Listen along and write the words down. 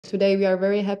Today, we are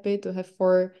very happy to have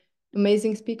four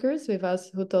amazing speakers with us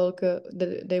who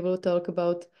they will talk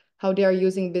about how they are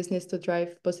using business to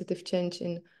drive positive change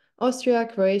in Austria,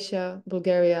 Croatia,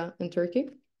 Bulgaria, and Turkey.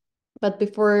 But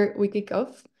before we kick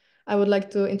off, I would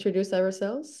like to introduce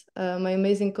ourselves. My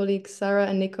amazing colleagues, Sarah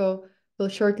and Nico, will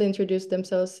shortly introduce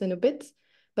themselves in a bit.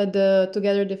 But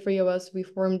together, the three of us, we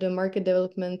form the market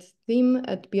development team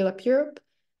at B Europe.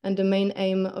 And the main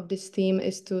aim of this team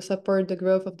is to support the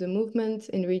growth of the movement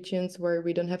in regions where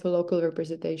we don't have a local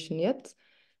representation yet.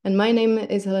 And my name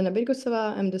is Helena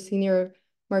Birgusova. I'm the senior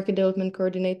market development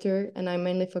coordinator, and I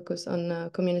mainly focus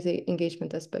on community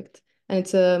engagement aspect. And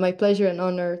it's my pleasure and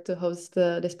honor to host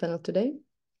this panel today.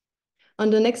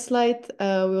 On the next slide,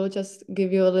 we will just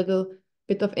give you a little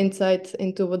bit of insight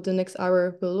into what the next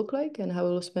hour will look like and how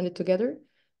we will spend it together.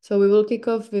 So we will kick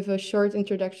off with a short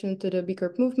introduction to the B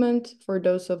Corp movement for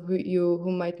those of you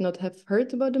who might not have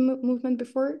heard about the movement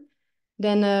before.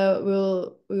 Then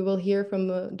we will hear from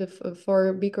the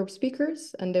four B Corp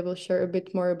speakers, and they will share a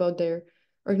bit more about their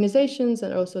organizations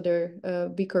and also their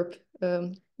B Corp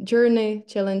journey,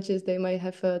 challenges they might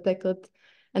have tackled,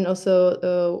 and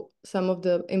also some of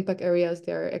the impact areas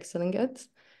they are excelling at.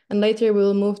 And later we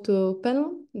will move to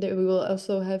panel. We will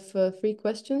also have three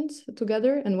questions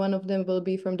together, and one of them will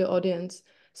be from the audience.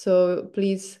 So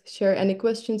please share any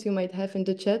questions you might have in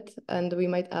the chat, and we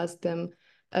might ask them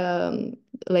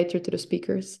later to the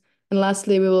speakers. And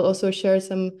lastly, we will also share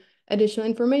some additional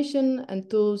information and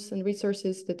tools and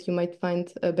resources that you might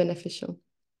find beneficial.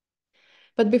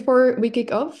 But before we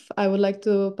kick off, I would like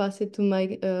to pass it to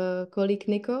my colleague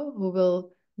Nico, who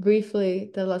will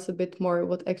briefly tell us a bit more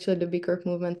what actually the B Corp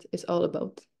movement is all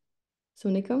about. So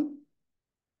Nico?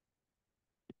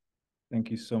 Thank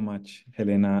you so much,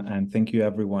 Helena, and thank you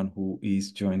everyone who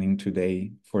is joining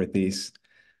today for this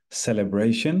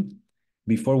celebration.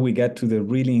 Before we get to the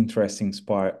really interesting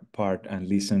part and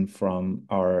listen from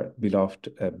our beloved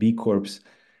B Corps,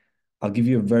 I'll give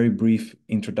you a very brief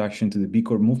introduction to the B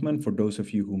Corp movement for those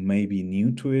of you who may be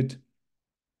new to it.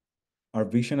 Our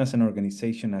vision as an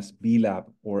organization, as B Lab,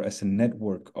 or as a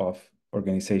network of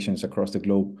organizations across the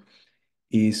globe,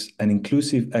 is an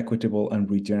inclusive, equitable, and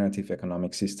regenerative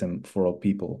economic system for all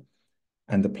people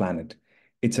and the planet.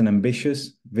 It's an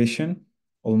ambitious vision,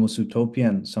 almost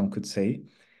utopian, some could say,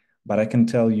 but I can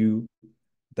tell you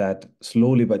that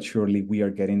slowly but surely we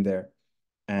are getting there.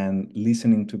 And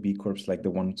listening to B Corps like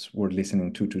the ones we're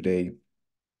listening to today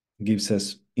gives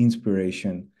us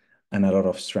inspiration and a lot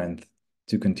of strength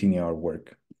to continue our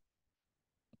work.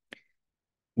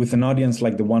 With an audience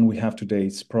like the one we have today,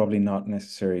 it's probably not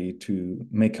necessary to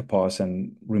make a pause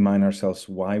and remind ourselves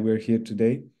why we're here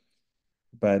today.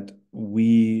 But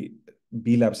B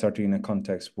Lab started in a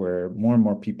context where more and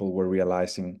more people were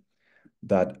realizing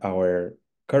that our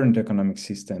current economic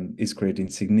system is creating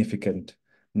significant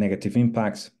negative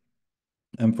impacts,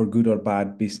 and for good or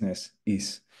bad, business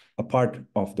is a part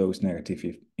of those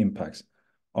negative impacts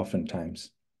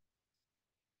oftentimes.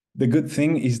 The good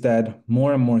thing is that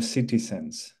more and more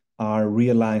citizens are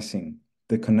realizing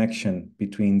the connection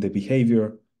between the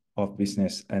behavior of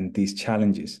business and these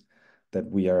challenges that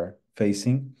we are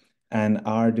facing and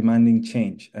are demanding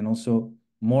change. And also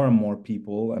more and more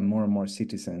people and more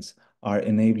citizens are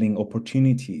enabling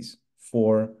opportunities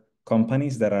for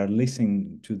companies that are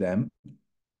listening to them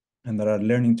and that are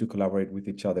learning to collaborate with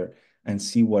each other and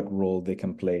see what role they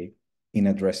can play in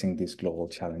addressing these global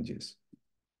challenges.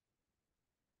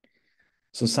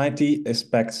 Society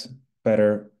expects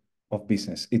better of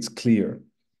business. It's clear.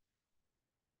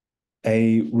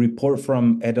 A report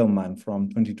from Edelman from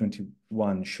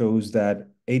 2021 shows that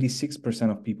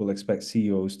 86% of people expect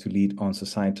CEOs to lead on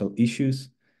societal issues.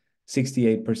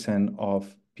 68%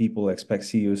 of people expect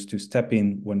CEOs to step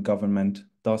in when government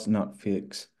does not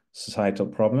fix societal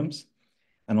problems.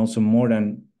 And also more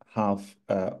than half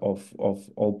of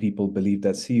all people believe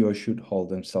that CEOs should hold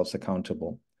themselves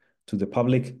accountable to the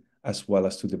public as well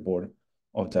as to the board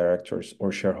of directors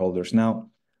or shareholders.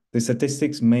 Now, the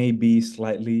statistics may be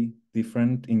slightly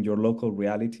different in your local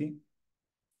reality,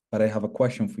 but I have a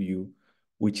question for you,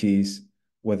 which is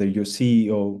whether your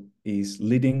CEO is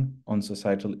leading on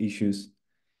societal issues.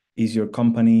 Is your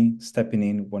company stepping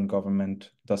in when government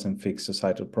doesn't fix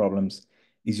societal problems?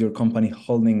 Is your company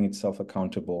holding itself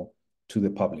accountable to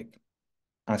the public?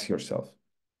 Ask yourself.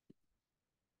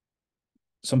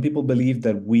 Some people believe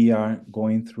that we are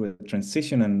going through a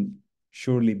transition, and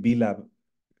surely B Lab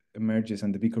emerges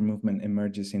and the B Corp movement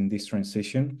emerges in this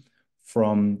transition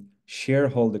from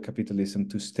shareholder capitalism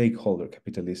to stakeholder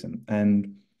capitalism.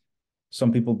 And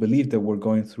some people believe that we're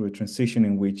going through a transition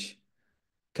in which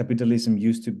capitalism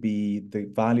used to be the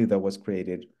value that was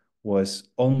created was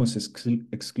almost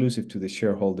exclusive to the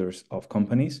shareholders of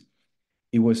companies.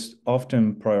 It was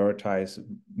often prioritized,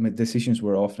 decisions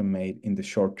were often made in the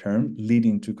short term,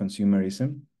 leading to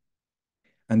consumerism.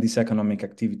 And this economic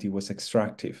activity was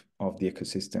extractive of the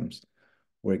ecosystems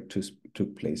where it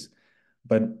took place.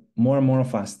 But more and more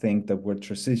of us think that we're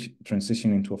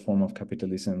transitioning into a form of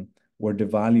capitalism where the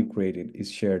value created is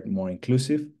shared more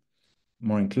inclusively.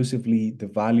 The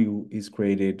value is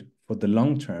created for the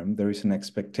long term. There is an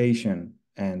expectation,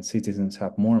 and citizens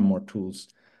have more and more tools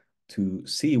to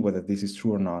see whether this is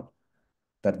true or not,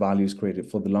 that value is created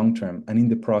for the long term. And in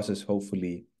the process,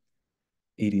 hopefully,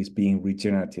 it is being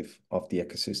regenerative of the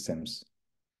ecosystems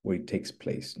where it takes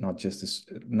place, not just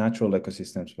the natural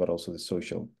ecosystems, but also the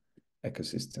social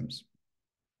ecosystems.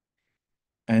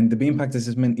 And the B Impact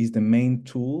Assessment is the main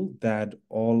tool that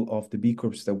all of the B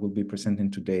Corps that will be presenting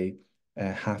today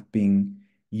have been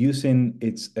using.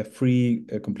 It's a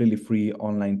completely free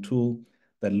online tool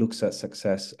that looks at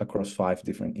success across 5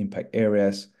 different impact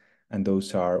areas. And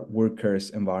those are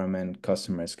workers, environment,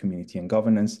 customers, community, and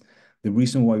governance. The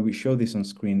reason why we show this on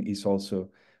screen is also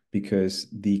because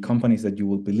the companies that you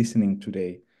will be listening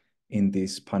today in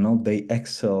this panel, they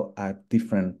excel at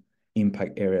different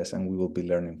impact areas, and we will be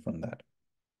learning from that.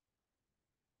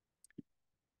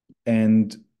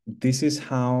 And this is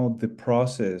how the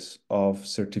process of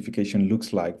certification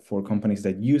looks like for companies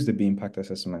that use the B Impact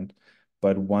Assessment,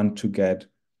 but want to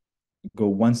go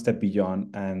one step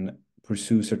beyond and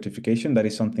pursue certification. That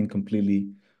is something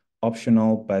completely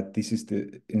optional, but this is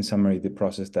in summary, the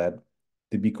process that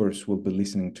the B Corps will be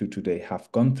listening to today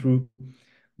have gone through.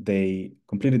 They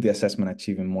completed the assessment,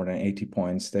 achieving more than 80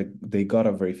 points. They got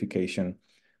a verification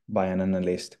by an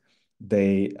analyst.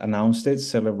 They announced it,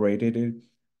 celebrated it,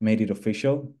 made it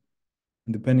official.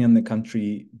 Depending on the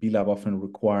country, B-Lab often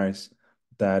requires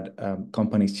that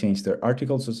companies change their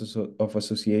articles of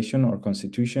association or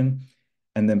constitution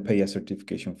and then pay a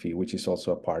certification fee, which is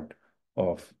also a part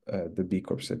of the B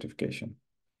Corp certification.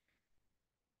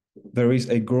 There is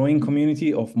a growing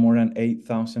community of more than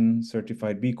 8,000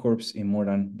 certified B Corps in more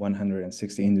than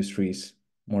 160 industries,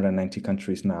 more than 90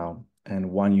 countries now,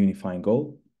 and one unifying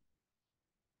goal.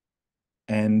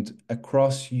 And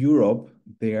across Europe,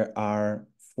 there are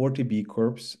 40 B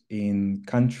Corps in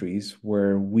countries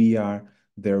where we are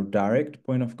their direct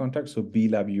point of contact. So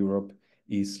B-Lab Europe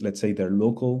is, let's say, their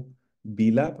local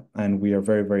B-Lab, and we are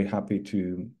very, very happy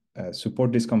to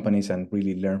support these companies and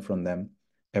really learn from them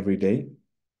every day.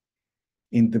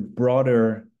 In the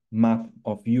broader map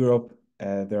of Europe,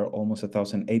 there are almost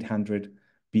 1,800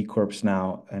 B Corps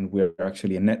now, and we're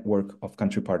actually a network of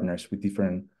country partners with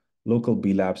different local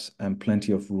B Labs and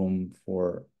plenty of room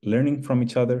for learning from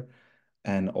each other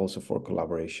and also for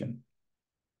collaboration.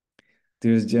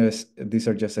 These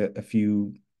are just a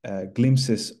few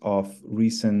glimpses of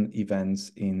recent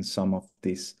events in some of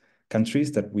these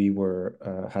countries that we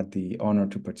had the honor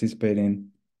to participate in.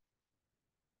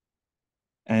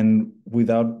 And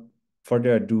without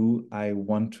further ado, I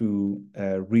want to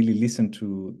really listen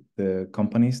to the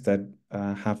companies that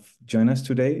have joined us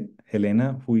today.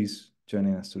 Helena, who is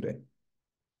joining us today.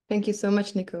 Thank you so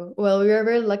much, Nico. Well, we are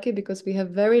very lucky because we have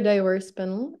very diverse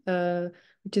panel,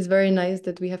 which is very nice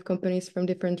that we have companies from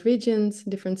different regions,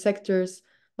 different sectors,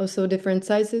 also different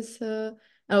sizes. And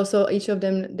also each of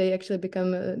them, they actually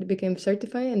became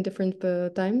certified in different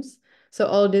times. So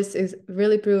all this is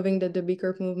really proving that the B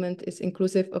Corp movement is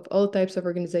inclusive of all types of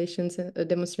organizations,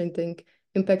 demonstrating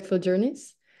impactful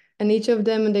journeys. And each of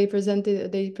them, they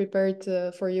prepared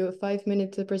for you a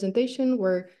 5-minute presentation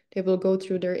where they will go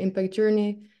through their impact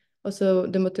journey, also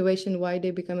the motivation why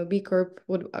they become a B Corp,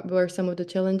 what were some of the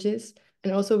challenges.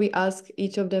 And also we ask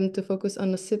each of them to focus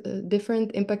on a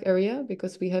different impact area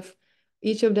because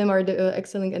each of them are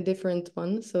excelling at different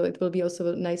one. So it will be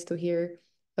also nice to hear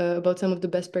about some of the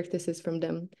best practices from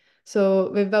them.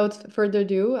 So without further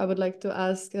ado, I would like to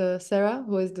ask Serra,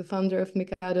 who is the founder of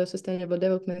Mikado Sustainable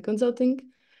Development Consulting,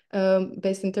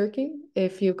 based in Turkey,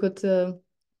 if you could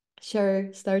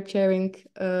start sharing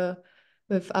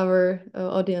with our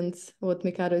audience what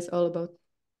Mikado is all about.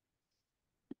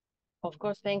 Of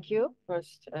course, thank you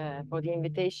first for the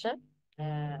invitation.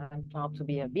 I'm proud to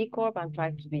be a B Corp. I'm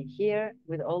proud to be here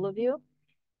with all of you.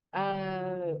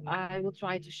 I will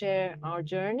try to share our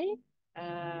journey.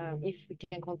 If we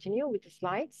can continue with the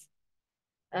slides.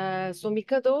 So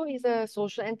Mikado is a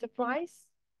social enterprise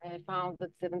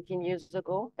founded 17 years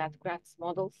ago that crafts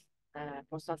models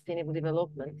for sustainable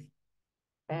development.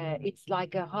 It's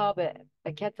like a hub,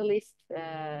 a catalyst,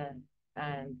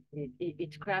 and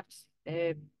it crafts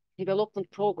development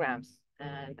programs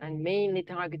and mainly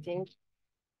targeting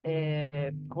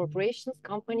corporations,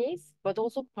 companies, but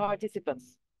also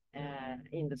participants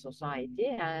in the society.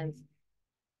 And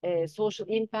social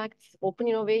impact, open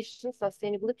innovation,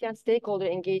 sustainability, and stakeholder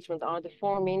engagement are the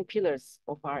four main pillars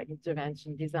of our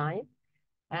intervention design.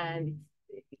 And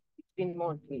it's been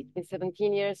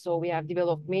 17 years, so we have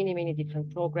developed many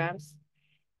different programs.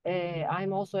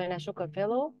 I'm also an Ashoka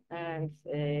Fellow, and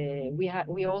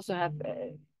we also have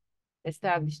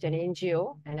established an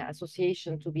NGO, an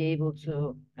association, to be able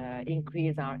to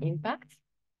increase our impact.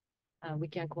 We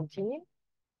can continue.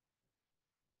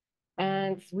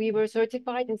 And we were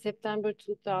certified in September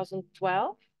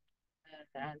 2012,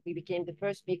 and we became the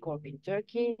first B Corp in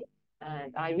Turkey.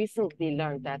 And I recently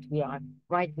learned that we are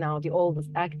right now the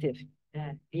oldest active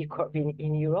B Corp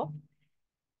in Europe.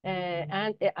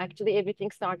 And actually everything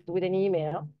started with an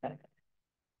email.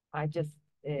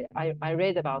 I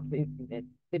read about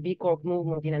the B Corp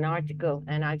movement in an article,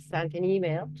 and I sent an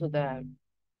email to the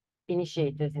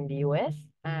initiators in the US,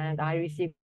 and I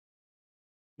received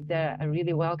a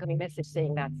really welcoming message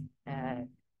saying that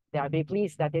they are very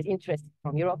pleased that there's interest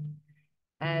from Europe.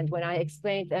 And when I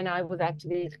explained, and I was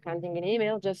actually sending an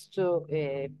email just to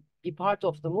be part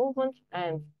of the movement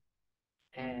and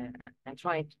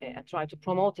try to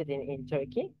promote it in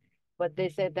Turkey. But they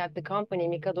said that the company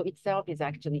Mikado itself is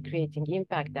actually creating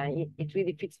impact, and it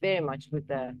really fits very much with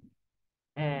the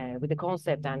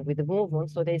concept and with the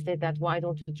movement. So they said that why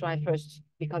don't you try first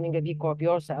becoming a B Corp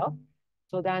yourself?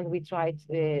 So then we started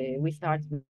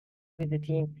with the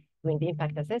team doing the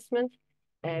impact assessment,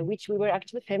 which we were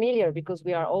actually familiar because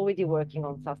we are already working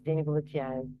on sustainability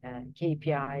and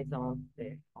KPIs on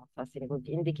sustainability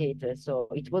indicators. So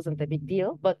it wasn't a big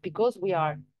deal, but because we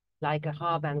are like a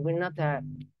hub and we're not a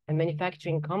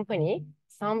manufacturing company,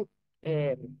 some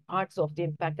parts of the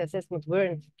impact assessment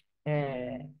weren't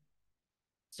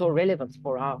so relevant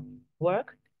for our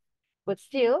work. But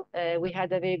still, we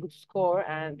had a very good score,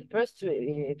 and the first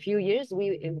few years,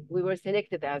 we were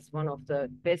selected as one of the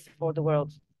best for the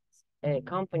world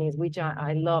companies, which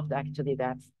I loved actually.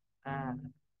 That's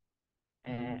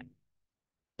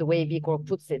the way B Corp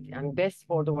puts it, and best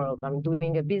for the world. I'm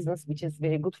doing a business which is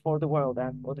very good for the world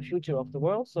and for the future of the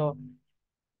world. So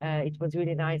it was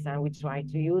really nice, and we tried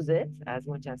to use it as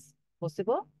much as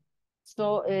possible.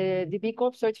 So the B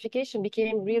Corp certification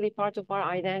became really part of our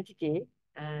identity,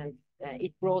 and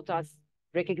it brought us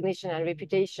recognition and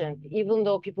reputation, even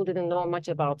though people didn't know much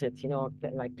about it,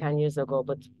 like 10 years ago.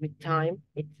 But with time,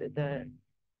 the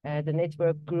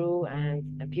network grew,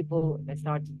 and people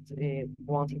started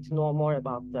wanting to know more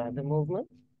about the movement.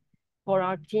 For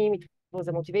our team, it was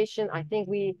a motivation. I think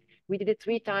we did it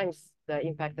 3 times, the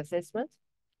impact assessment,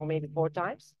 or maybe 4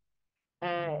 times.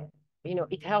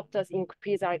 It helped us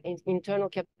increase our internal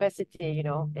capacity,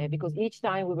 because each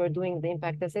time we were doing the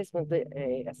impact assessment, the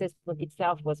assessment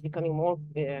itself was becoming more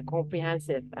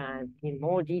comprehensive and in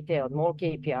more detailed, more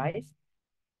KPIs.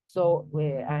 So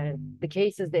and the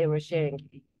cases they were sharing,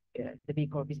 the B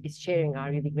Corp is sharing, are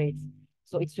really great.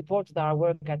 So it supported our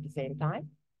work at the same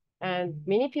time. And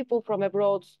many people from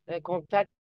abroad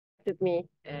contacted me.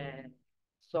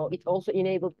 So it also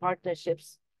enabled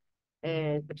partnerships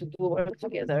to do work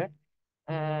together.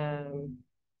 And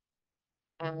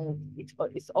it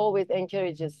always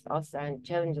encourages us and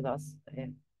challenges us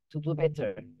to do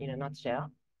better, in a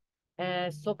nutshell.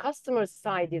 So customer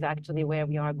side is actually where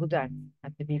we are good at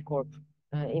the B Corp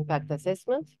impact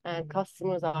assessment. And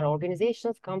customers are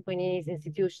organizations, companies,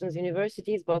 institutions,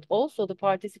 universities, but also the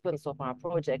participants of our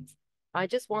projects. I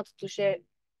just wanted to share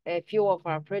a few of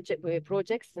our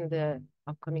projects in the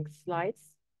upcoming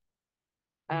slides.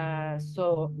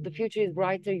 So the Future is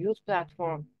Brighter Youth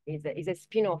Platform is a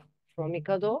spin-off from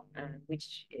Mikado,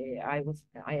 which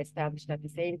I established at the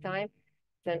same time.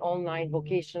 It's an online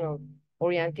vocational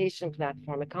orientation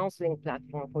platform, a counseling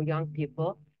platform for young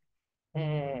people.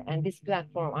 And this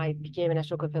platform, I became an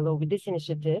Ashoka Fellow with this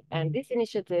initiative. And this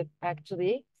initiative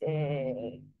actually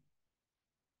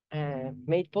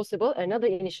made possible another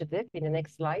initiative in the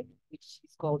next slide, which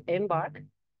is called Embark.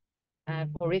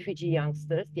 For refugee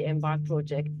youngsters, the Embark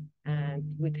project, and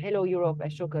with Hello Europe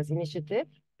Ashoka's initiative,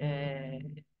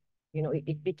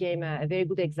 it became a very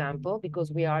good example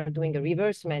because we are doing a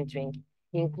reverse mentoring,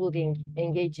 including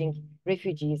engaging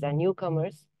refugees and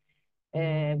newcomers.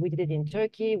 We did it in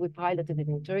Turkey, we piloted it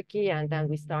in Turkey, and then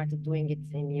we started doing it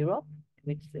in Europe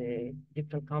with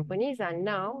different companies. And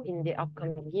now in the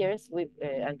upcoming years,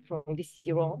 and from this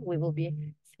year on, we will be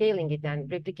scaling it and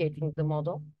replicating the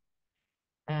model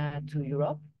to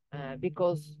Europe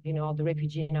because the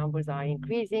refugee numbers are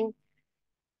increasing,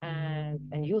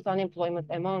 and youth unemployment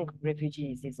among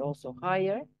refugees is also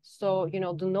higher. So the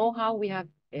know-how we have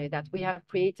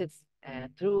created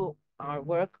through our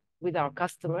work with our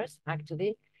customers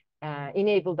actually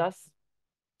enabled us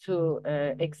to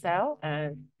excel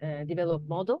and develop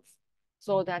models,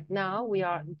 so that now we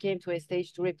came to a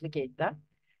stage to replicate that.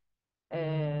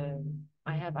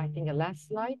 I have, I think, a last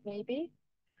slide, maybe.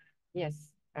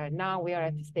 Yes, now we are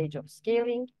at the stage of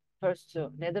scaling, first to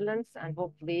Netherlands and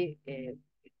hopefully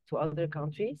to other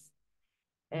countries.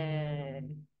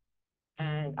 And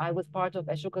I was part of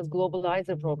Ashoka's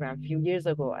Globalizer program a few years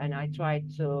ago, and I tried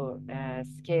to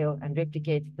scale and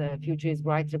replicate the Future is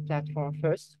Brighter platform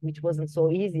first, which wasn't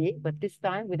so easy. But this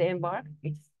time with Embark,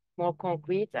 it's more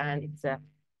concrete and it's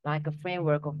like a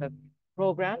framework of a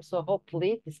program. So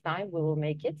hopefully this time we will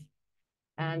make it.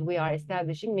 And we are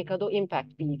establishing Mikado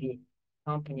Impact BV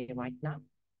company right now.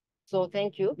 So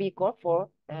thank you, B Corp, for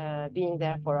being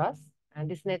there for us. And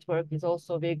this network is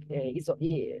also big, is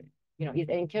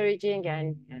encouraging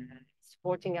and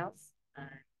supporting us.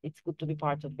 It's good to be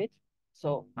part of it.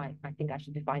 So I think I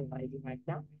should be finalizing right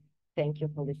now. Thank you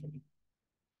for listening.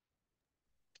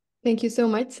 Thank you so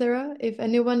much, Serra. If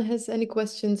anyone has any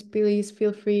questions, please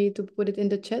feel free to put it in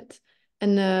the chat.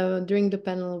 And during the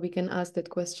panel, we can ask that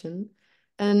question.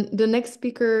 And the next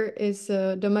speaker is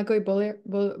Domagoj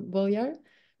Bolyar,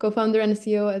 co-founder and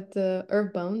CEO at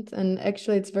Earthbound. And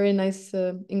actually, it's very nice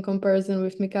in comparison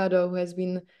with Mikado, who has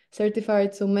been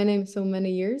certified so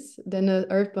many years. Then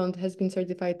Earthbound has been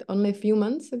certified only a few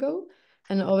months ago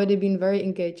and already been very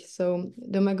engaged. So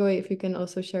Domagoj, if you can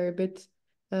also share a bit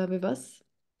with us.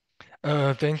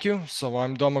 Thank you. So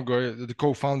I'm Domagoj, the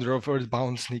co-founder of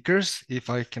Earthbound Sneakers.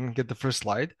 If I can get the first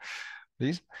slide,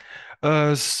 please.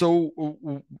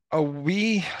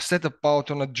 We set about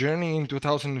on a journey in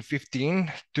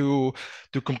 2015 to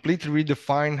completely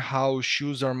redefine how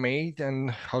shoes are made and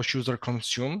how shoes are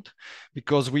consumed,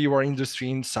 because we were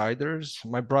industry insiders.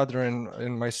 My brother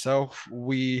and myself,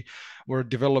 we were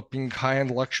developing high-end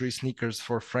luxury sneakers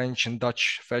for French and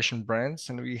Dutch fashion brands,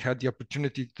 and we had the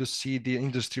opportunity to see the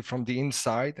industry from the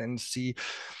inside and see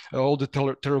all the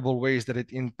terrible ways that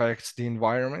it impacts the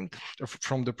environment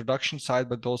from the production side,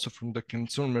 but also from the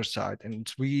consumer side. And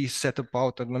we set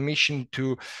about on a mission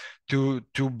to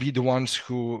be the ones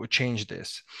who change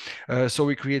this. So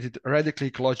we created radically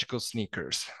ecological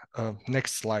sneakers.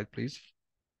 Next slide, please.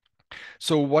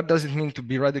 So what does it mean to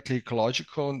be radically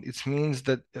ecological? It means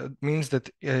that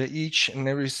each and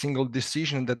every single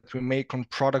decision that we make on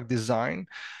product design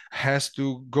has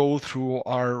to go through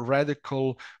our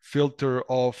radical filter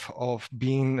of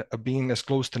being as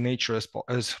close to nature as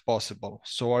possible.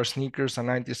 So our sneakers are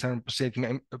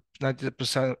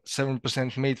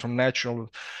 97% made from natural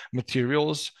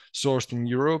materials sourced in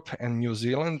Europe and New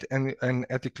Zealand and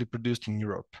ethically produced in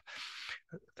Europe.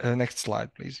 Next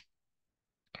slide, please.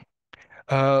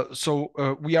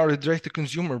 We are a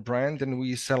direct-to-consumer brand, and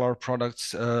we sell our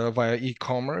products via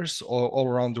e-commerce all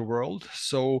around the world.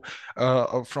 So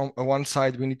from one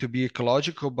side, we need to be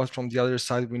ecological, but from the other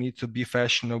side, we need to be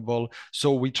fashionable.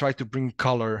 So we try to bring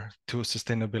color to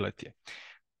sustainability.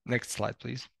 Next slide,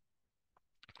 please.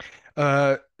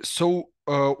 When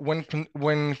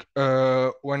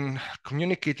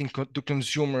communicating to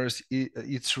consumers,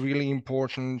 it's really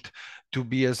important to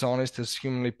be as honest as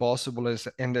humanly possible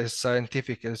and as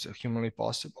scientific as humanly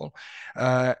possible.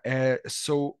 And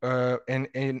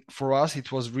for us, it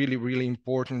was really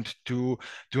important to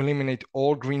eliminate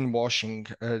all greenwashing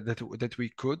that we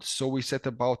could. So we set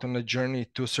about on a journey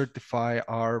to certify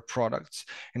our products.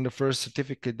 And the first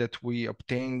certificate that we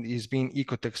obtained is being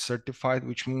Ecotech certified,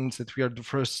 which means that we are the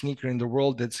first sneaker in the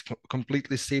world that's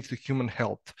completely safe to human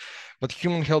health. But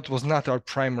human health was not our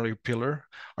primary pillar.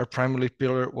 Our primary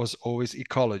pillar was always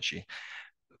ecology.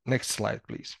 Next slide,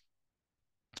 please.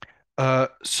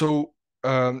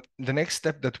 The next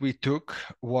step that we took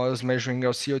was measuring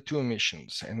our CO2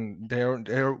 emissions, and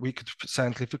there we could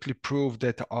scientifically prove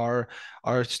that our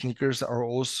sneakers are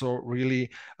also really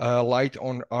light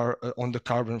on the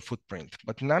carbon footprint.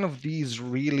 But none of these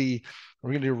really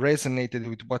resonated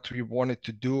with what we wanted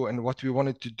to do, and what we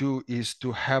wanted to do is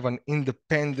to have an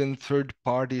independent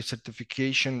third-party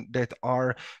certification that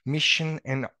our mission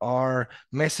and our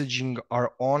messaging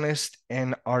are honest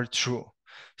and are true.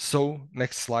 So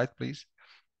next slide, please.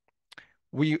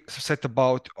 We set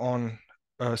about on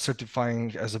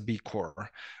certifying as a B Corp.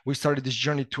 We started this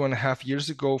journey 2.5 years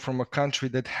ago from a country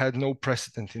that had no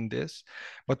precedent in this,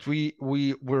 but we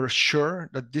were sure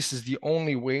that this is the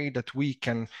only way that we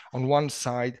can, on one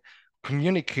side,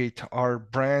 communicate our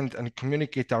brand and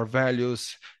communicate our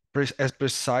values as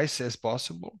precise as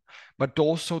possible, but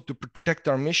also to protect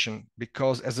our mission,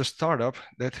 because as a startup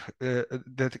that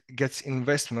gets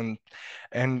investment,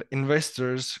 and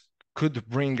investors could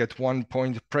bring at one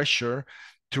point pressure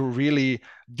to really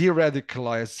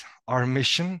de-radicalize our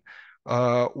mission,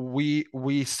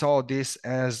 we saw this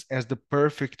as the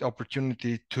perfect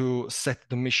opportunity to set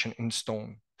the mission in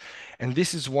stone. And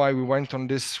this is why we went on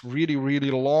this really,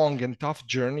 really long and tough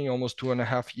journey, almost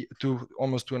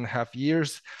 2.5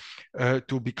 years,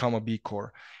 to become a B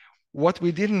Corp. What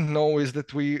we didn't know is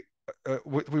that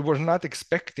what we were not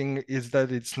expecting is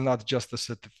that it's not just a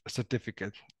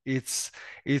certificate. It's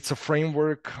a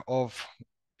framework of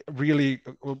really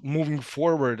moving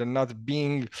forward and not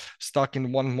being stuck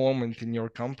in one moment in your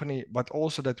company, but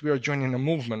also that we are joining a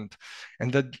movement,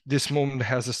 and that this movement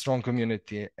has a strong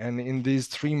community. And in these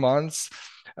 3 months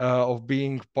of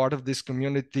being part of this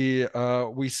community,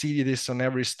 we see this on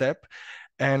every step.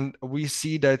 And we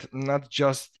see that not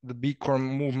just the B Corp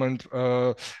movement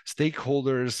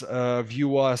stakeholders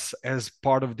view us as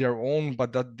part of their own,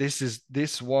 but that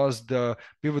this was the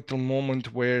pivotal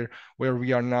moment where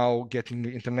we are now getting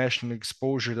the international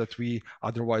exposure that we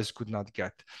otherwise could not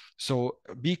get. So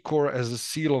B Corp as a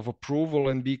seal of approval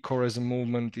and B Corp as a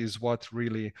movement is what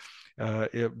really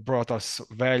it brought us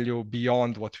value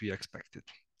beyond what we expected.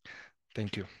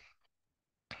 Thank you.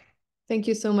 Thank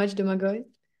you so much, Domagoj.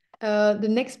 The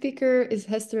next speaker is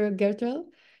Hester Gartrell,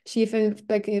 Chief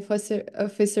Impact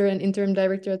Officer and Interim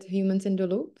Director at Humans in the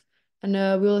Loop. And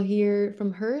we'll hear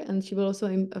from her, and she will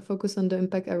also focus on the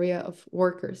impact area of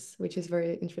workers, which is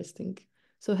very interesting.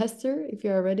 So Hester, if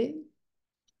you are ready,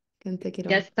 you can take it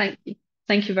on. Yes, thank you.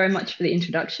 Thank you very much for the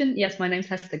introduction. Yes, my name is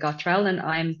Hester Gartrell, and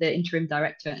I'm the Interim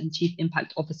Director and Chief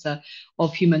Impact Officer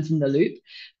of Humans in the Loop.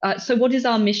 So what is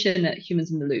our mission at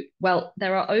Humans in the Loop? Well,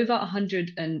 there are over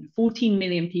 114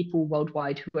 million people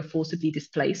worldwide who are forcibly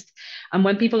displaced. And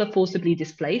when people are forcibly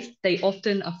displaced, they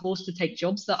often are forced to take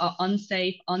jobs that are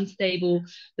unsafe, unstable,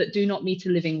 that do not meet a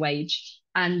living wage.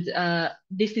 And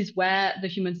this is where the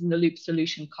Humans in the Loop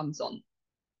solution comes on.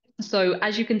 So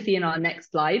as you can see in our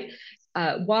next slide,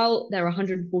 while there are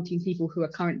 114 people who are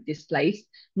currently displaced,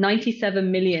 97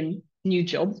 million new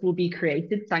jobs will be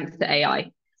created thanks to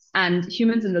AI. And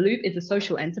Humans in the Loop is a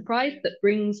social enterprise that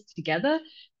brings together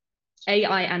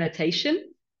AI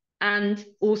annotation and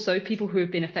also people who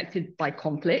have been affected by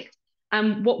conflict.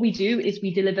 And what we do is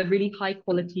we deliver really high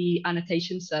quality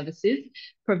annotation services,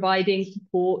 providing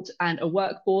support and a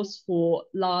workforce for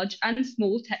large and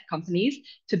small tech companies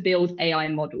to build AI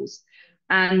models.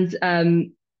 And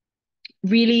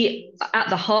really at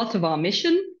the heart of our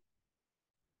mission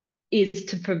is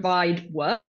to provide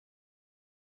work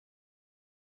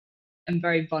and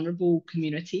very vulnerable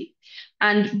community.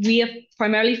 And we are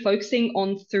primarily focusing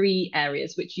on 3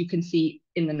 areas, which you can see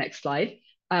in the next slide,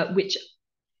 which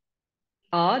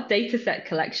are dataset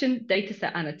collection,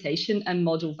 dataset annotation, and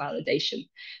model validation.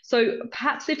 So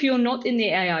perhaps if you're not in the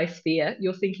AI sphere,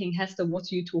 you're thinking, Hester, what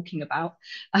are you talking about?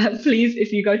 Please,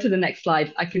 if you go to the next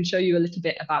slide, I can show you a little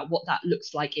bit about what that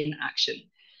looks like in action.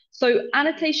 So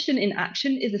annotation in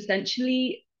action is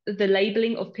essentially the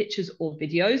labeling of pictures or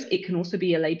videos. It can also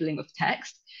be a labeling of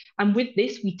text. And with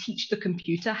this, we teach the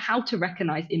computer how to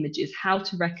recognize images, how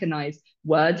to recognize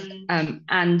words.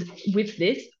 And with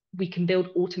this, we can build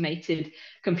automated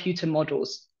computer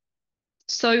models.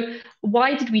 So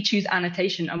why did we choose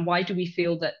annotation, and why do we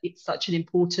feel that it's such an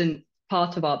important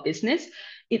part of our business?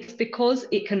 It's because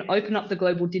it can open up the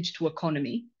global digital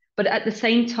economy, but at the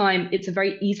same time, it's a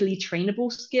very easily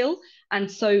trainable skill. And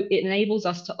so it enables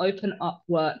us to open up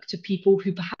work to people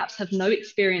who perhaps have no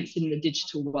experience in the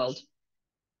digital world.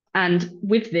 And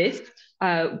with this,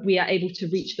 we are able to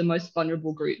reach the most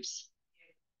vulnerable groups.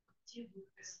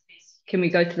 Can we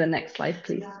go to the next slide,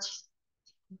 please?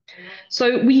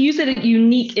 So we use a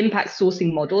unique impact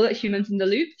sourcing model at Humans in the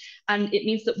Loop, and it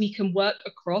means that we can work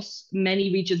across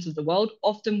many regions of the world,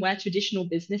 often where traditional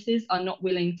businesses are not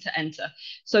willing to enter.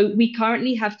 So we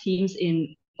currently have teams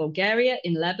in Bulgaria,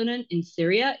 in Lebanon, in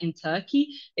Syria, in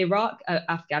Turkey, Iraq,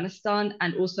 Afghanistan,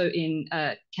 and also in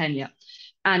Kenya.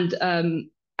 And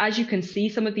as you can see,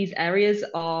 some of these areas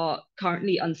are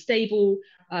currently unstable.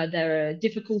 There are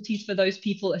difficulties for those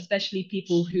people, especially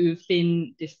people who've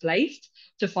been displaced,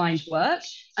 to find work.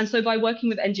 And so by working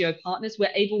with NGO partners, we're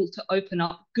able to open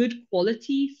up good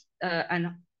quality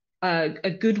and a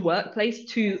good workplace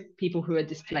to people who are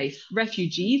displaced,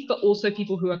 refugees, but also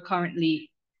people who are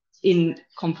currently in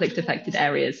conflict-affected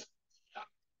areas.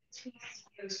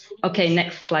 Okay,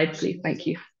 next slide, please. Thank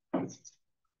you.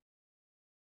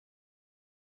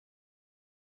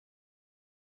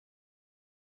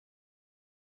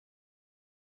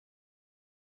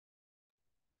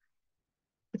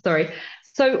 Sorry.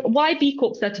 So why B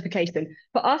Corp certification?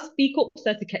 For us, B Corp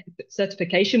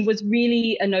certification was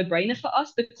really a no-brainer for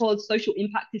us because social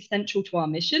impact is central to our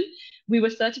mission. We were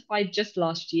certified just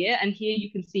last year, and here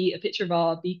you can see a picture of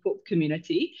our B Corp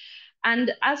community.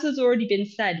 And as has already been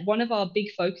said, one of our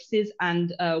big focuses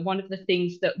and one of the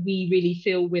things that we really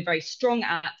feel we're very strong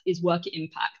at is worker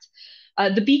impact.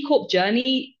 The B Corp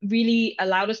journey really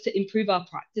allowed us to improve our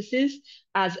practices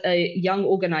as a young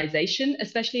organization,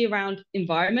 especially around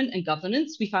environment and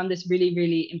governance. We found this really,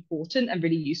 really important and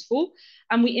really useful.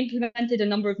 And we implemented a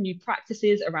number of new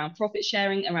practices around profit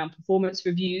sharing, around performance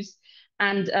reviews.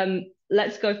 And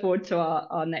let's go forward to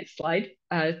our next slide.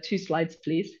 2 slides,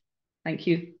 please. Thank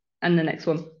you. And the next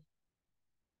one.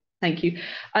 Thank you.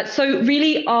 So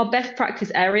really our best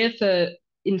practice area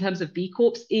in terms of B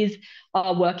Corps is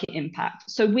our worker impact.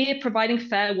 So we're providing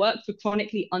fair work for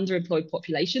chronically underemployed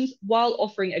populations while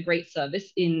offering a great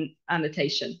service in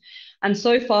annotation. And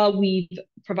so far we've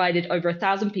provided over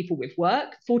 1,000 people with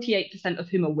work, 48% of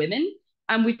whom are women,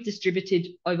 and we've distributed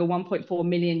over 1.4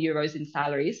 million euros in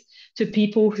salaries to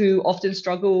people who often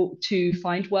struggle to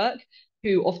find work,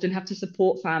 who often have to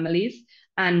support families,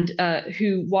 and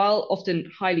who, while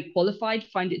often highly qualified,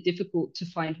 find it difficult to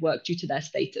find work due to their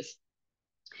status.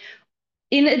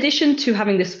 In addition to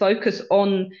having this focus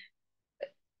on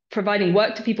providing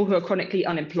work to people who are chronically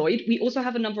unemployed, we also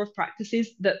have a number of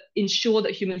practices that ensure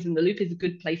that Humans in the Loop is a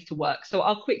good place to work. So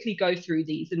I'll quickly go through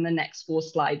these in the next 4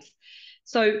 slides.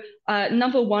 So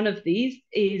number 1 of these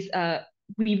is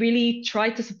we really try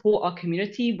to support our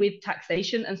community with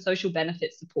taxation and social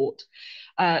benefit support.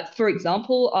 For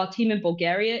example, our team in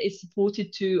Bulgaria is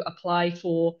supported to apply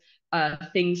for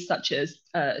things such as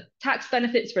tax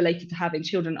benefits related to having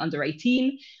children under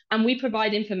 18. And we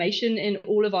provide information in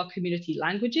all of our community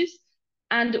languages.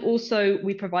 And also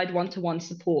we provide one-to-one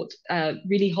support,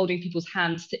 really holding people's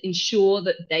hands to ensure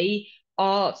that they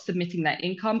are submitting their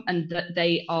income and that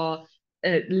they are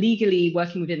legally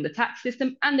working within the tax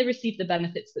system and they receive the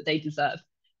benefits that they deserve.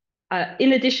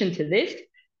 In addition to this,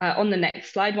 on the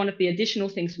next slide, one of the additional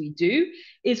things we do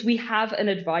is we have an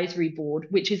advisory board,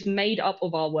 which is made up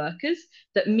of our workers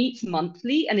that meets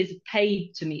monthly and is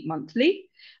paid to meet monthly,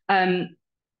 and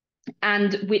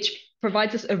which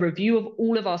provides us a review of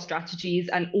all of our strategies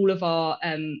and all of our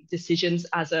decisions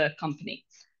as a company.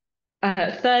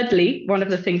 Thirdly, one of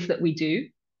the things that we do,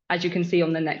 as you can see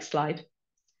on the next slide,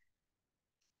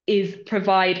 is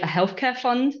provide a healthcare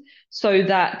fund so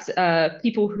that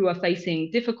people who are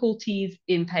facing difficulties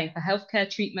in paying for healthcare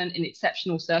treatment in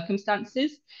exceptional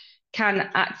circumstances can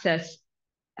access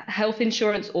health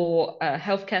insurance or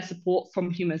healthcare support from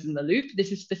Humans in the Loop.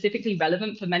 This is specifically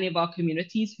relevant for many of our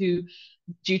communities who,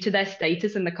 due to their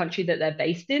status in the country that they're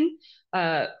based in,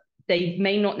 they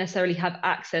may not necessarily have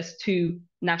access to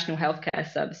national healthcare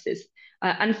services.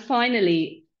 And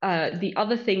finally, the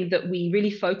other thing that we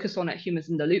really focus on at Humans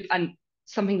in the Loop, and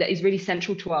something that is really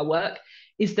central to our work,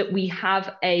 is that we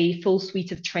have a full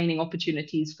suite of training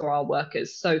opportunities for our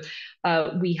workers. So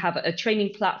we have a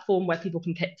training platform where people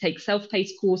can take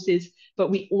self-paced courses,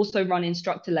 but we also run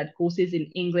instructor-led courses in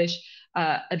English,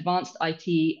 advanced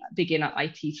IT, beginner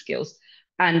IT skills.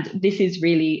 And this is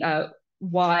really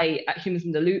why at Humans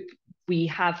in the Loop, we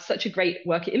have such a great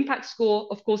worker impact score.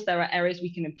 Of course, there are areas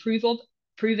we can improve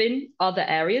in other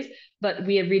areas, but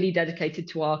we are really dedicated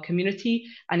to our community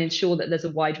and ensure that there's a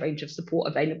wide range of support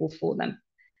available for them.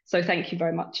 So thank you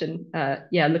very much. And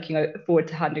yeah, looking forward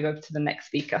to handing over to the next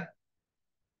speaker.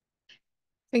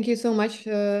 Thank you so much,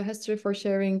 Hester, for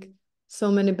sharing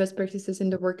so many best practices in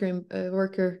the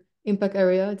worker impact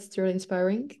area. It's truly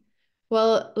inspiring.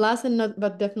 Well, last and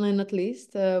but definitely not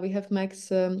least, we have Max,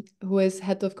 who is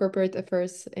head of corporate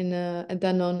affairs at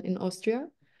Danone in Austria,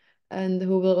 and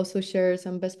who will also share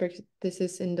some best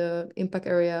practices in the impact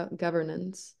area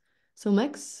governance. So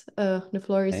Max, the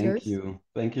floor is yours. Thank you.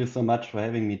 Thank you so much for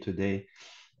having me today.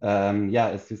 Yeah,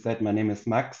 as you said, my name is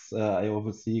Max. I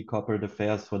oversee corporate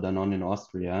affairs for Danone in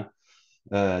Austria.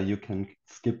 You can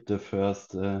skip the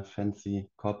first fancy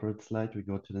corporate slide. We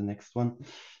go to the next one.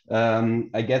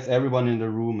 I guess everyone in the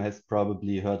room has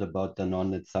probably heard about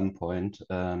Danone at some point.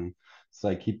 So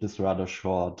I keep this rather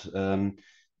short.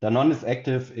 Danone is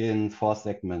active in 4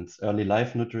 segments: early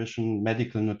life nutrition,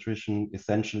 medical nutrition,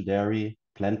 essential dairy,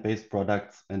 plant-based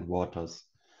products, and waters.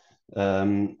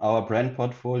 Our brand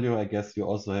portfolio, I guess you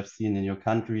also have seen in your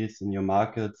countries, in your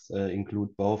markets, include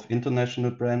both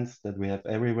international brands that we have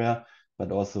everywhere,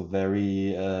 but also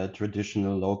very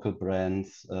traditional local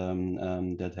brands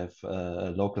that have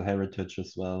local heritage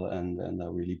as well and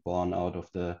are really born out of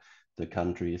the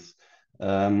countries.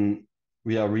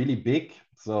 We are really big,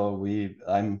 so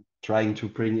I'm trying to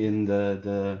bring in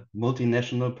the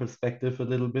multinational perspective a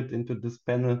little bit into this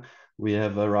panel. We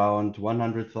have around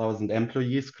 100,000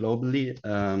 employees globally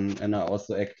and are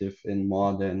also active in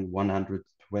more than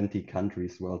 120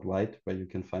 countries worldwide where you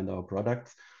can find our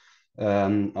products.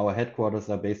 Our headquarters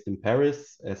are based in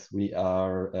Paris, as we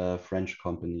are a French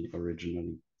company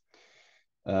originally.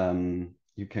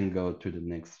 You can go to the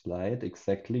next slide.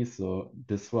 Exactly. So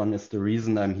this one is the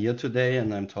reason I'm here today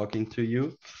and I'm talking to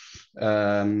you.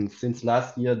 Since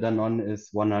last year, Danone is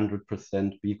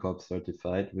 100% B Corp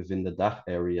certified within the DACH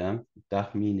area.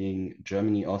 DACH meaning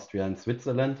Germany, Austria, and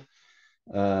Switzerland.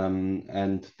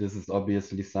 And this is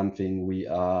obviously something we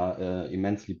are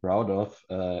immensely proud of,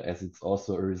 as it's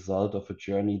also a result of a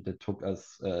journey that took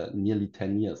us nearly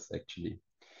 10 years, actually.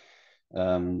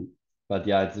 But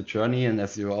yeah, it's a journey, and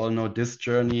as you all know, this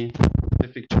journey,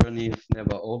 specific journey, is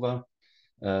never over.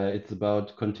 It's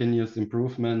about continuous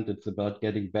improvement. It's about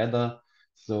getting better.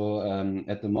 So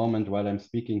at the moment, while I'm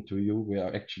speaking to you, we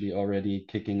are actually already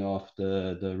kicking off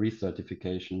the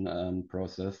recertification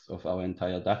process of our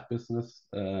entire DACH business,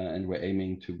 and we're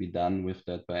aiming to be done with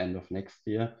that by end of next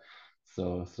year.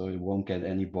 So it won't get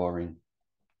any boring.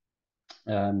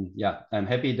 Yeah, I'm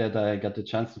happy that I got the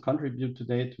chance to contribute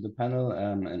today to the panel,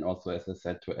 and also, as I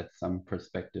said, to add some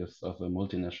perspectives of a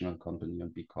multinational company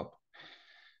on B Corp.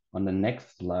 On the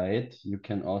next slide, you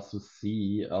can also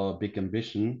see our big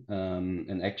ambition,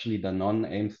 and actually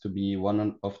Danone aims to be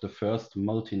one of the first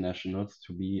multinationals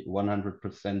to be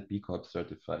 100% B Corp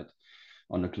certified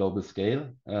on a global scale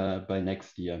by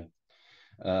next year.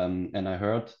 And I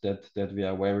heard that we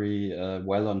are very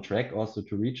well on track also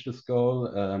to reach this goal.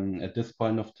 At this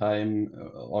point of time,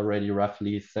 already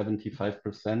roughly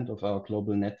 75% of our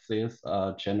global net sales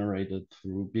are generated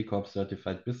through B Corp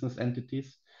certified business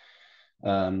entities.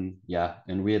 Yeah,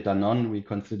 and we at Danone, we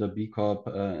consider B Corp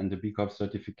and the B Corp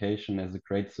certification as a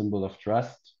great symbol of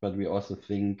trust, but we also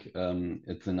think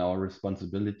it's in our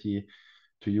responsibility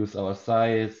to use our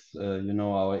size, you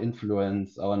know, our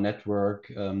influence, our network,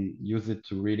 use it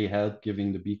to really help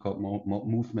giving the B Corp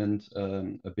movement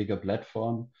a bigger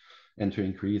platform and to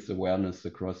increase awareness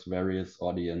across various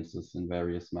audiences in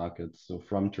various markets. So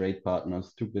from trade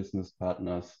partners to business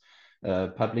partners,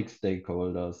 public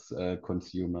stakeholders,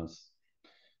 consumers.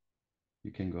 You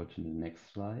can go to the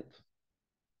next slide.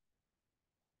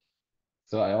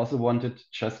 So I also wanted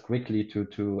just quickly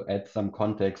to add some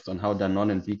context on how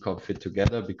Danone and B Corp fit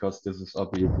together, because this is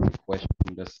obviously a question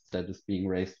that is being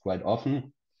raised quite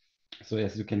often. So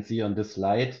as you can see on this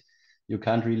slide, you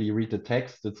can't really read the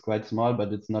text. It's quite small,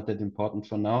 but it's not that important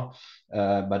for now.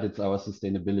 But it's our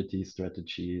sustainability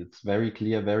strategy. It's very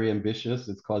clear, very ambitious.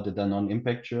 It's called the Danone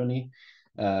Impact Journey.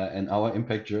 And our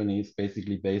impact journey is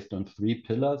basically based on 3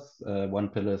 pillars. One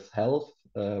pillar is health,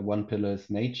 one pillar is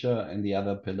nature, and the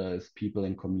other pillar is people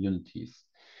and communities.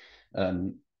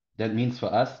 That means for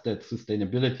us that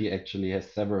sustainability actually has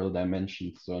several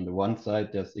dimensions. So on the one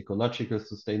side, there's ecological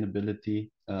sustainability.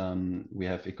 We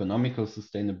have economical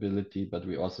sustainability, but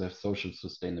we also have social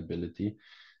sustainability.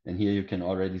 And here you can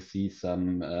already see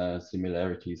some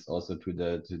similarities also to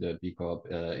the B Corp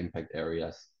impact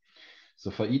areas. So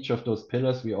for each of those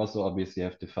pillars, we also obviously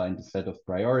have defined a set of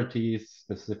priorities,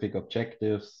 specific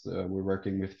objectives. We're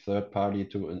working with third party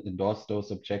to endorse those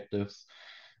objectives.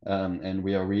 And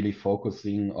we are really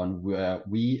focusing on where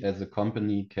we as a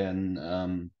company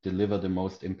can deliver the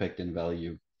most impact and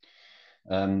value.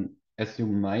 As you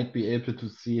might be able to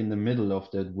see in the middle of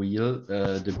that wheel,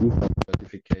 the B Corp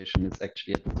certification is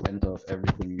actually at the center of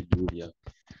everything we do here.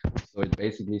 So it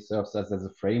basically serves us as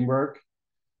a framework,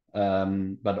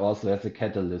 but also as a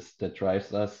catalyst that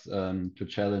drives us to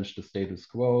challenge the status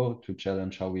quo, to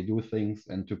challenge how we do things,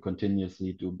 and to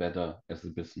continuously do better as a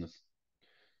business.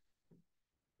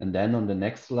 And then on the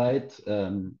next slide,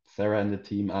 Serra and the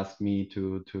team asked me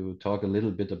to talk a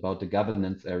little bit about the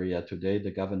governance area today,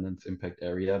 the governance impact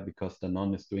area, because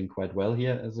Danone is doing quite well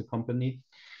here as a company.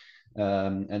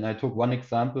 And I took one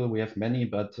example, we have many,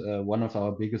 but one of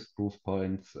our biggest proof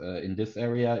points in this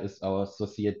area is our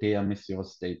Société à Mission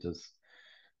status.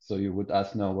 So you would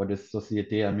ask now, what is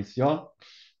Société à Mission?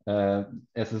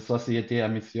 As a Société à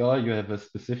Mission, you have a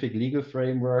specific legal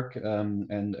framework,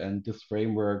 and this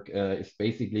framework is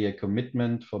basically a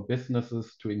commitment for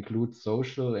businesses to include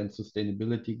social and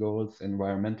sustainability goals,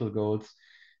 environmental goals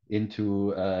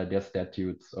into their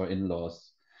statutes or in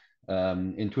laws.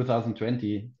 In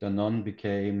 2020, Danone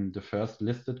became the first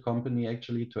listed company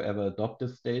actually to ever adopt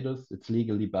this status. It's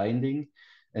legally binding,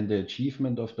 and the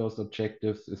achievement of those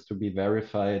objectives is to be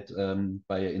verified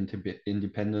by an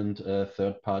independent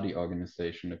third-party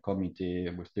organization, a committee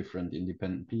with different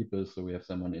independent people. So we have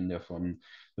someone in there from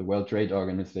the World Trade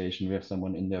Organization, we have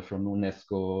someone in there from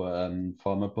UNESCO,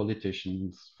 former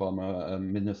politicians, former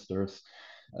ministers,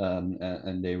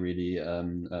 and they really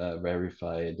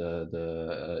verify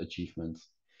the achievements.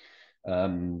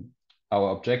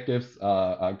 Our objectives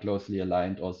are closely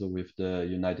aligned also with the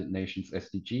United Nations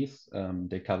SDGs.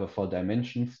 They cover 4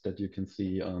 dimensions that you can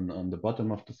see on the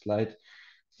bottom of the slide.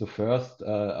 So first,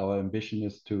 our ambition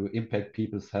is to impact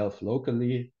people's health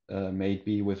locally, may it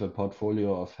be with a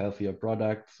portfolio of healthier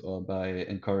products or by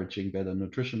encouraging better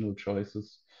nutritional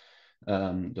choices.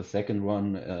 The second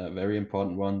one, very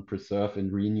important one, preserve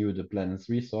and renew the planet's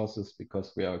resources,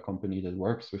 because we are a company that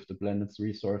works with the planet's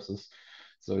resources.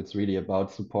 So it's really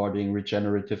about supporting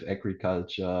regenerative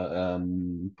agriculture,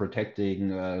 protecting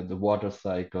the water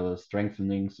cycle,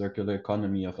 strengthening circular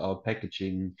economy of our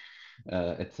packaging,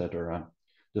 etc.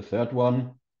 The third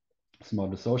one is more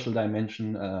the social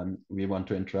dimension. We want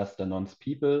to interest Danone's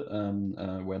people,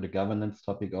 where the governance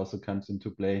topic also comes into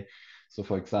play. So,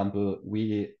 for example,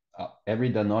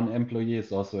 every Danone employee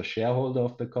is also a shareholder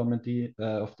of the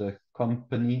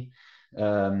company,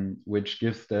 which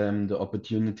gives them the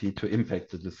opportunity to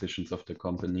impact the decisions of the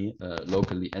company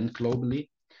locally and globally.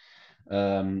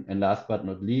 And last but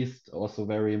not least, also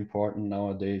very important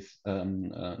nowadays,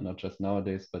 not just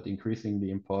nowadays, but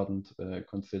increasingly important,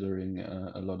 considering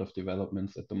a lot of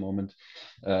developments at the moment,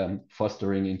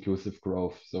 fostering inclusive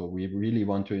growth. So we really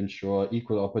want to ensure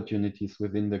equal opportunities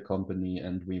within the company,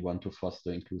 and we want to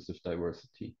foster inclusive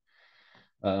diversity.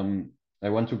 I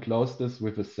want to close this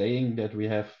with a saying that we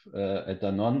have at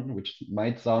Danone, which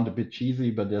might sound a bit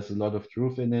cheesy, but there's a lot of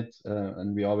truth in it.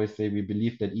 And we always say we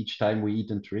believe that each time we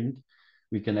eat and drink,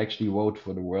 we can actually vote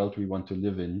for the world we want to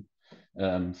live in.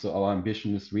 So our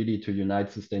ambition is really to unite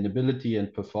sustainability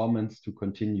and performance to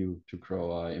continue to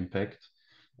grow our impact.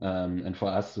 And for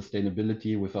us,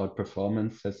 sustainability without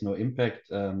performance has no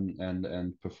impact,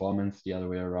 and performance the other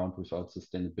way around without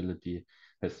sustainability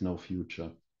has no future.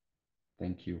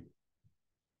 Thank you.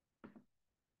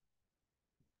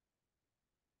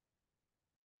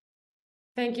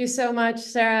 Thank you so much,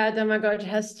 Serra, Domagoj,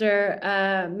 Hester,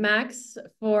 Max,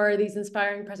 for these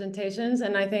inspiring presentations.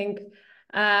 And I think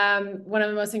one of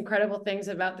the most incredible things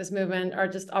about this movement are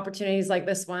just opportunities like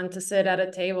this one to sit at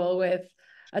a table with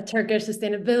a Turkish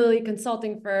sustainability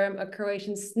consulting firm, a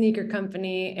Croatian sneaker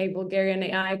company, a Bulgarian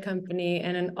AI company,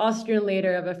 and an Austrian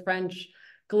leader of a French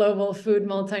global food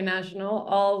multinational,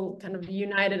 all kind of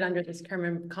united under this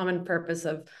common purpose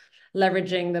of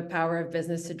leveraging the power of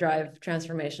business to drive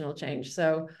transformational change.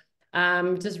 So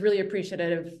just really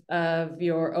appreciative of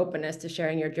your openness to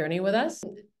sharing your journey with us.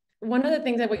 One of the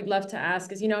things that we'd love to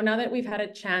ask is, now that we've had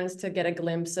a chance to get a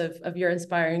glimpse of your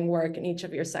inspiring work in each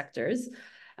of your sectors,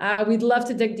 we'd love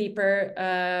to dig deeper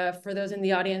for those in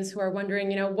the audience who are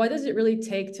wondering, what does it really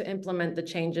take to implement the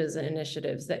changes and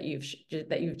initiatives that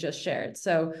you've just shared?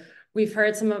 So we've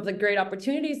heard some of the great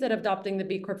opportunities that adopting the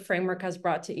B Corp framework has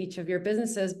brought to each of your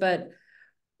businesses, but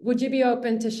would you be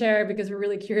open to share, because we're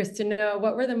really curious to know,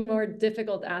 what were the more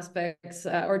difficult aspects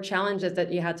or challenges that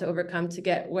you had to overcome to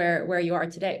get where you are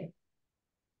today?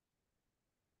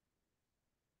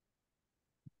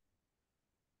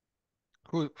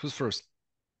 Who's first?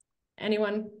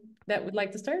 Anyone that would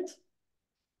like to start?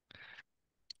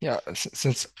 Yeah,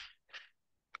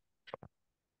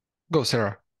 go,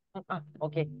 Serra.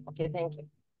 Okay, thank you.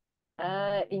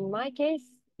 In my case,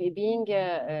 being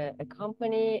a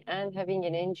company and having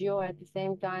an NGO at the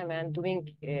same time and doing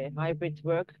hybrid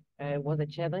work was a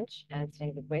challenge,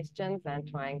 answering the questions and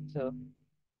trying to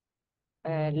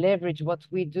leverage what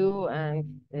we do.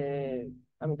 And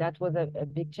that was a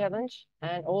big challenge.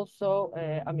 And also,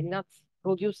 not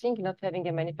producing, not having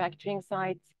a manufacturing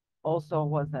site also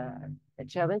was a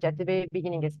challenge at the very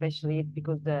beginning, especially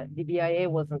because the DBIA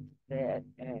wasn't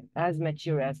as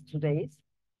mature as today's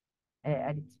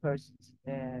at its first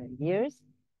years.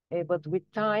 But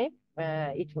with time,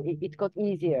 it got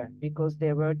easier because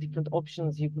there were different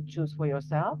options you could choose for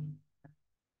yourself.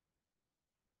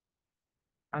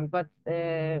 But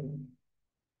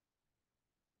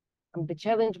the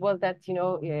challenge was that,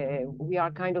 we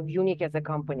are kind of unique as a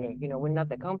company. We're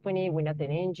not a company, we're not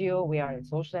an NGO, we are a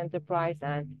social enterprise,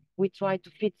 and we try to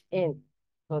fit in.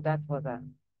 So that was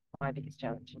my biggest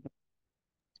challenge.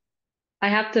 I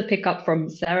have to pick up from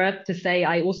Serra to say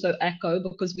I also echo,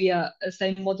 because we are the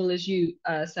same model as you,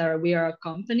 Serra. We are a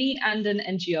company and an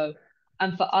NGO.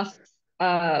 And for us,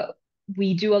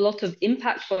 we do a lot of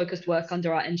impact-focused work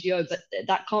under our NGO, but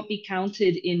that can't be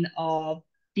counted in our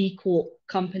B Corp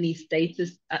company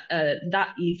status that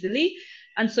easily.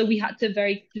 And so we had to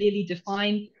very clearly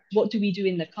define, what do we do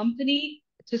in the company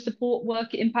to support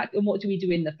work impact, and what do we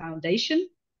do in the foundation?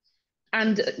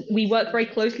 And we work very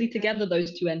closely together,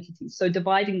 those two entities. So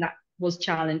dividing that was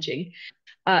challenging.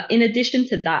 In addition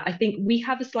to that, I think we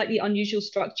have a slightly unusual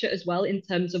structure as well in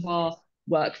terms of our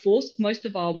workforce. Most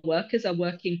of our workers are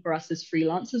working for us as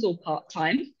freelancers or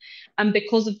part-time. And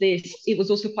because of this, it was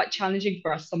also quite challenging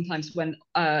for us sometimes when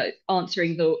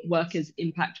answering the workers'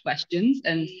 impact questions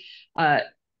and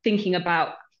thinking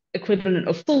about equivalent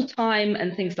of full-time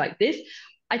and things like this.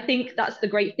 I think that's the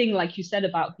great thing, like you said,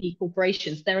 about B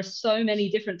corporations. There are so many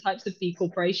different types of B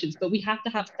corporations, but we have to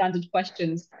have standard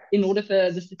questions in order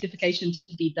for the certification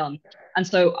to be done. And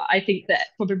so I think that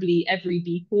probably every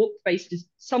B Corp faces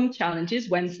some challenges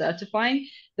when certifying,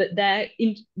 that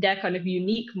their kind of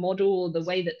unique model or the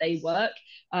way that they work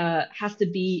has to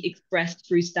be expressed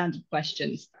through standard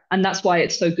questions. And that's why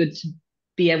it's so good to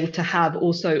be able to have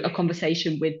also a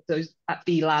conversation with those at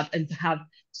B Lab and to have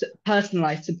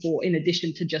personalized support in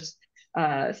addition to just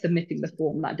submitting the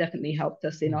form. That definitely helped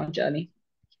us in our journey.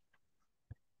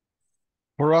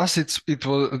 For us, it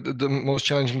was the most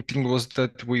challenging thing was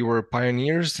that we were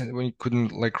pioneers and we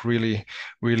couldn't like really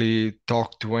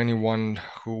talk to anyone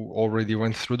who already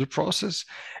went through the process.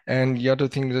 And the other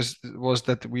thing was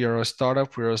that we are a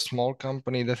startup, we're a small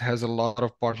company that has a lot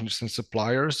of partners and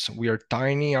suppliers. We are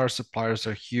tiny, our suppliers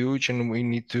are huge, and we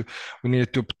needed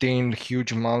to obtain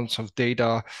huge amounts of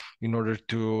data in order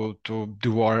to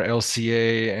do our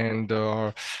LCA and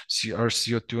our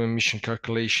CO2 emission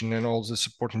calculation and all the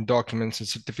supporting documents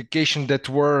and certification that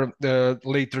were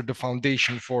later the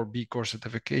foundation for B Corp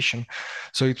certification.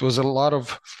 So it was a lot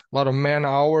of man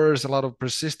hours, a lot of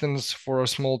persistence for a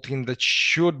small team that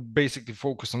should basically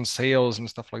focus on sales and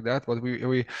stuff like that. But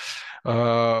we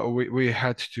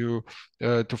had to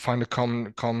find a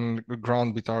common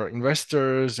ground with our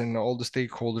investors and all the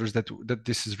stakeholders that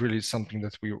this is really something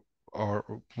that we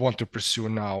want to pursue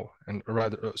now and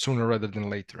sooner rather than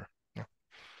later.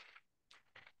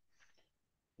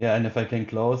 Yeah, and if I can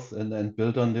close and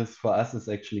build on this, for us it's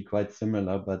actually quite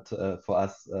similar, but for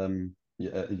us,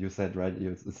 you said, right,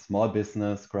 it's a small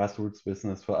business, grassroots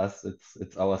business. For us,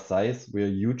 it's our size. We're a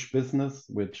huge business,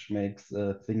 which makes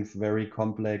things very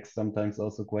complex, sometimes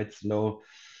also quite slow.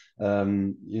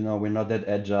 We're not that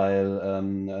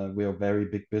agile. We're a very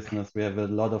big business. We have a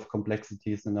lot of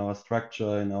complexities in our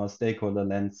structure, in our stakeholder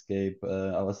landscape.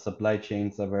 Our supply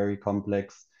chains are very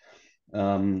complex.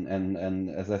 And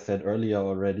as I said earlier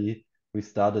already, we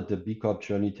started the B Corp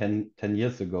journey 10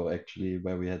 years ago, actually,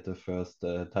 where we had the first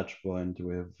touch point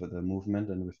with the movement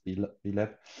and with B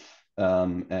Lab.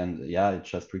 And yeah, it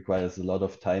just requires a lot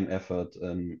of time, effort,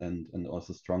 and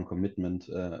also strong commitment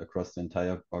across the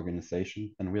entire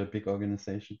organization. And we're a big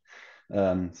organization.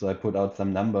 So I put out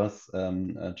some numbers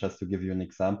just to give you an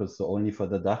example. So only for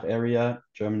the DACH area,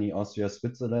 Germany, Austria,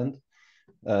 Switzerland,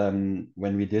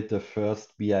 when we did the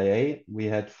first BIA, we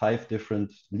had 5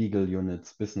 different legal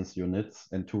units, business units,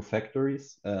 and 2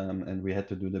 factories. And we had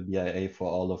to do the BIA for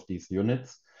all of these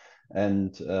units.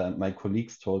 And my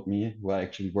colleagues told me, who are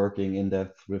actually working in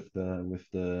depth with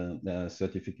the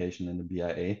certification and the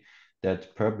BIA,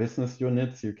 that per business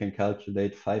units, you can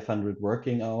calculate 500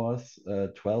 working hours,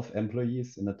 12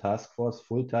 employees in a task force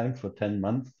full time for 10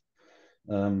 months.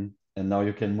 And now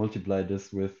you can multiply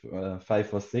this with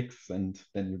 5 or 6, and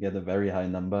then you get a very high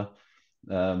number.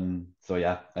 So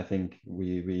yeah, I think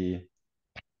we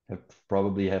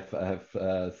probably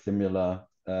have similar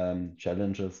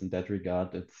challenges in that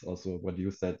regard. It's also what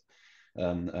you said,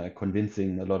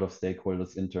 convincing a lot of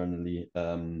stakeholders internally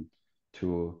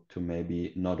to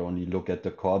maybe not only look at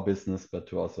the core business, but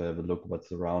to also have a look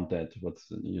what's around that,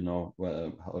 what's,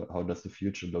 how does the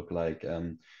future look like?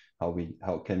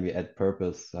 How can we add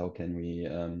purpose? How can we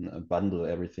bundle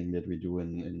everything that we do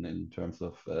in terms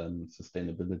of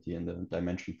sustainability and the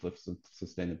dimensions of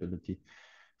sustainability?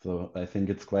 So I think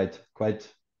it's quite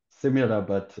similar,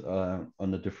 but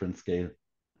on a different scale.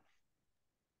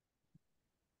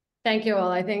 Thank you all.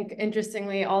 I think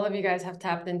interestingly, all of you guys have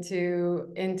tapped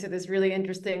into this really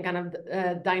interesting kind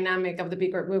of dynamic of the B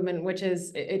Corp movement, which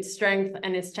is its strength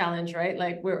and its challenge, right?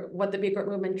 Like what the B Corp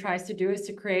movement tries to do is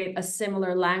to create a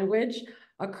similar language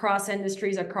across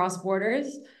industries, across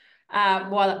borders,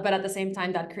 but at the same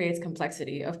time that creates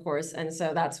complexity, of course. And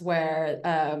so that's where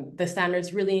the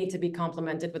standards really need to be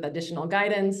complemented with additional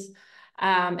guidance.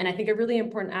 And I think a really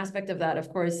important aspect of that, of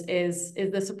course, is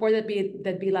the support that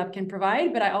B Lab can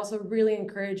provide. But I also really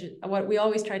encourage, what we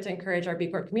always try to encourage our B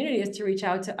Corp community is to reach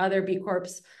out to other B Corps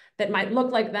that might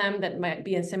look like them, that might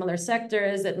be in similar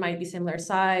sectors, that might be similar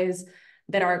size,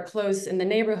 that are close in the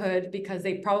neighborhood, because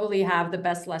they probably have the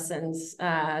best lessons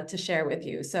to share with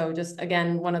you. So just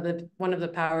again, one of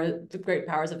the great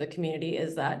powers of the community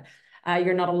is that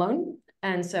you're not alone.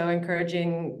 And so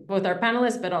encouraging both our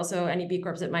panelists, but also any B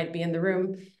Corps that might be in the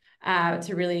room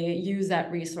to really use that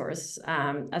resource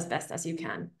as best as you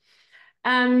can.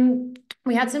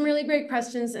 We had some really great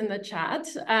questions in the chat,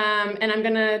 and I'm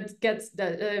gonna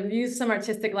use some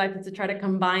artistic license to try to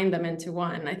combine them into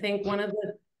one. I think one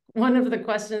of the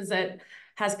questions that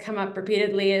has come up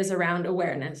repeatedly is around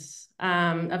awareness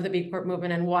of the B Corp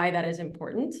movement and why that is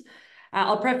important.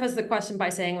 I'll preface the question by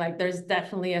saying, like, there's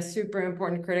definitely a super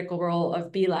important critical role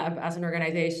of B Lab as an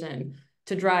organization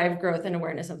to drive growth and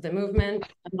awareness of the movement,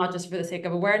 not just for the sake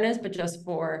of awareness, but just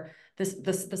for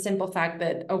the simple fact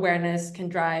that awareness can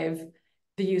drive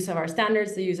the use of our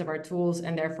standards, the use of our tools,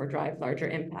 and therefore drive larger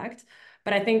impact.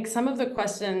 But I think some of the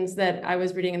questions that I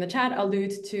was reading in the chat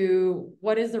allude to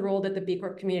what is the role that the B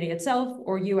Corp community itself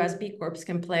or you as B Corps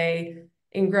can play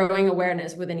in growing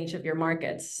awareness within each of your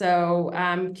markets. So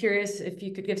I'm curious if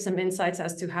you could give some insights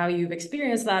as to how you've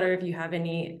experienced that, or if you have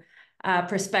any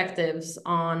perspectives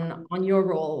on your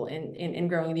role in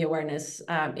growing the awareness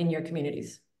in your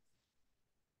communities.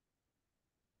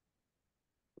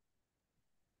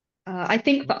 I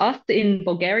think for us in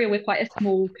Bulgaria, we're quite a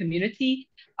small community.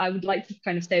 I would like to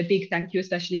kind of say a big thank you,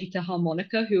 especially to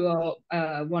Harmonica, who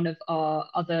are one of our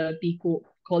other B Corp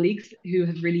colleagues who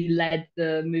have really led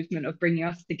the movement of bringing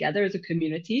us together as a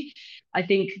community. I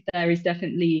think there is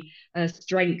definitely a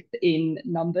strength in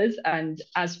numbers, and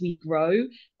as we grow,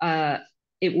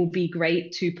 it will be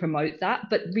great to promote that.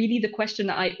 But really the question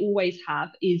that I always have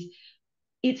is,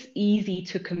 it's easy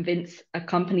to convince a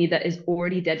company that is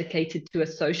already dedicated to a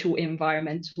social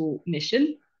environmental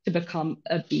mission to become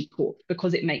a B Corp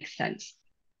because it makes sense.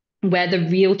 Where the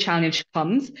real challenge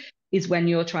comes is when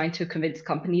you're trying to convince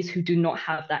companies who do not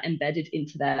have that embedded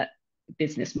into their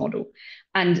business model.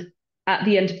 And at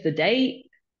the end of the day,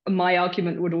 my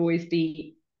argument would always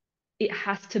be, it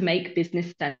has to make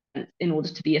business sense in order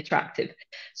to be attractive.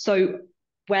 So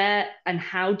where and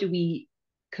how do we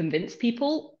convince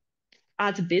people?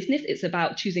 As a business, it's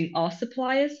about choosing our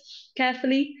suppliers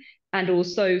carefully and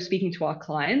also speaking to our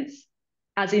clients.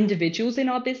 As individuals in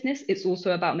our business, it's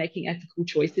also about making ethical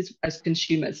choices as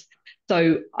consumers.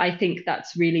 So I think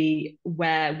that's really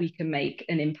where we can make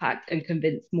an impact and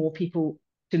convince more people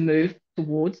to move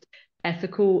towards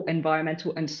ethical,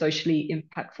 environmental, and socially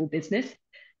impactful business.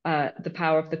 The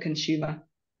power of the consumer.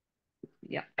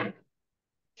 Yeah.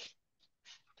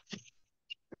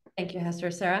 Thank you, Hester.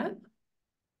 Serra?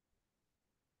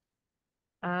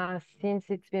 Since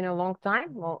it's been a long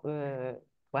time,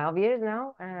 12 years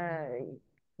now,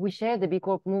 we share the B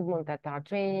Corp movement at our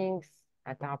trainings,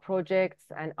 at our projects,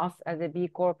 and us as a B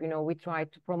Corp, we try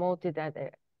to promote it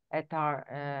at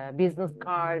our business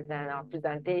cards and our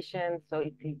presentations. So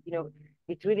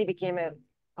it really became a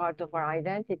part of our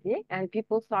identity, and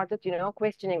people started,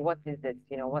 questioning, what is this?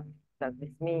 What does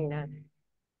this mean?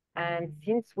 And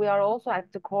since we are also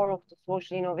at the core of the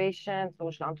social innovation,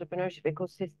 social entrepreneurship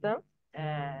ecosystem,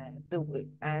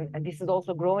 and this is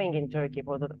also growing in Turkey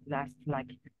for the last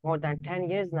more than 10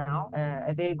 years now.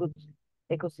 A very good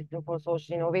ecosystem for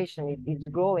social innovation is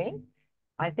growing.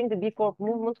 I think the B Corp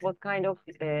movement was kind of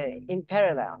in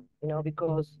parallel,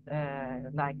 because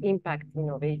impact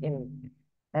innovation,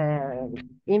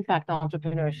 impact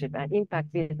entrepreneurship, and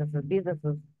impact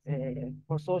businesses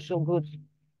for social good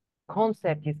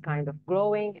concept is kind of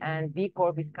growing, and B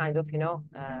Corp is kind of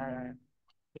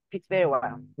it fits very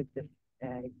well with the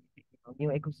new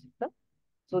ecosystem.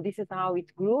 So this is how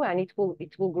it grew, and it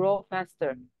will grow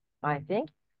faster, I think.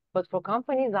 But for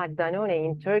companies like Danone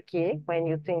in Turkey, when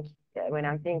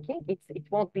I'm thinking, it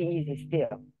won't be easy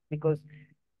still, because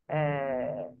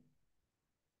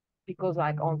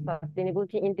on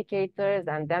sustainability indicators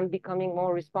and them becoming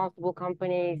more responsible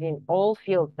companies in all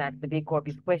fields that the B Corp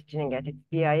is questioning at its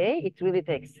BIA, it really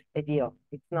takes a deal.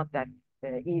 It's not that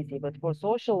easy. But for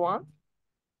social ones,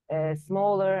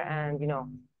 smaller and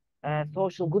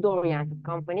social good oriented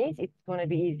companies, it's going to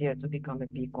be easier to become a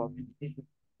B Corp. This is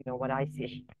what I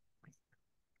see.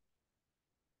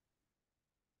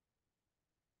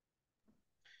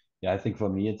 Yeah, I think for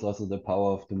me, it's also the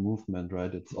power of the movement,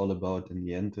 right? It's all about, in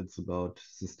the end, it's about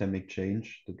systemic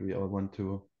change that we all want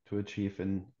to achieve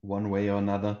in one way or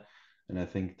another. And I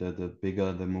think that the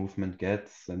bigger the movement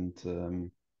gets, and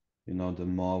the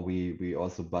more we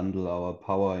also bundle our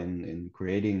power in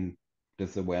creating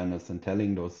this awareness and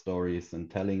telling those stories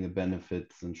and telling the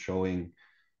benefits and showing,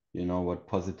 what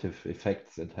positive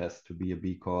effects it has to be a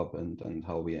B Corp and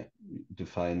how we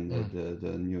define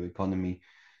the new economy.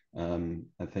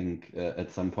 I think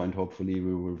at some point, hopefully,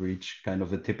 we will reach kind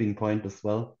of a tipping point as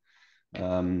well.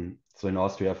 So in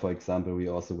Austria, for example, we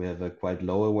have a quite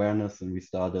low awareness, and we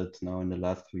started now in the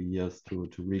last 3 years to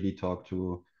really talk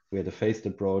to we had a phased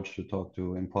approach to talk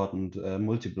to important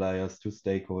multipliers, to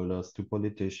stakeholders, to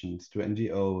politicians, to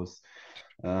NGOs.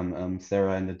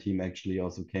 Serra and the team actually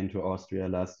also came to Austria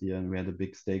last year, and we had a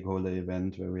big stakeholder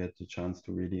event where we had the chance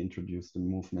to really introduce the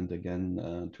movement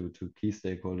again to key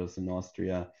stakeholders in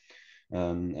Austria.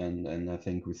 And I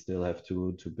think we still have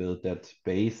to build that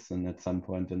base, and at some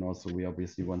point, and also we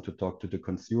obviously want to talk to the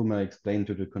consumer, explain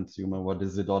to the consumer what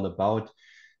is it all about,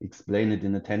 explain it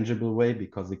in a tangible way,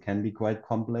 because it can be quite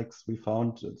complex, we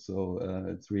found. So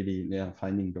it's really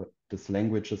finding this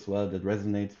language as well that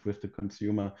resonates with the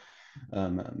consumer.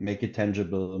 Make it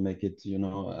tangible, make it, you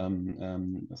know,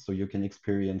 so you can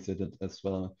experience it as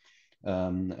well. Yeah,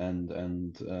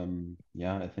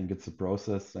 I think it's a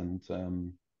process, and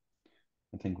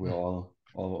I think we're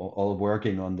all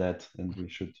working on that, and we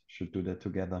should do that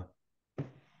together.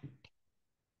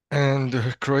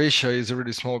 And Croatia is a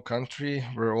really small country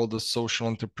where all the social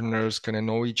entrepreneurs kind of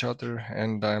know each other,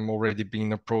 and I'm already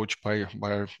being approached by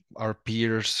our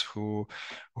peers who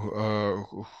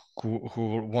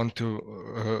want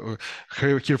to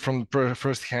hear from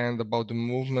firsthand about the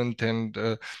movement, and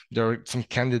there are some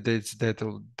candidates that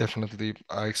will definitely,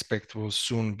 I expect, will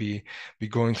soon be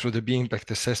going through the B impact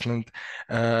assessment.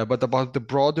 But about the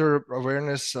broader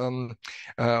awareness,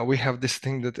 we have this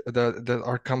thing that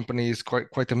our company is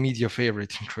quite a media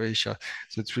favorite in Croatia,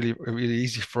 so it's really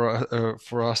easy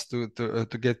for us to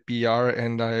get PR,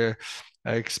 and I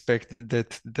expect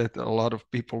that a lot of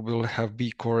people will have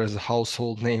B Corp as a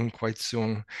household name quite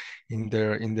soon in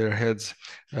their heads,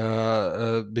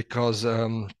 because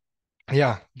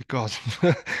because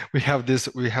we have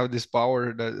this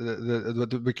power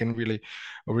that we can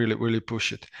really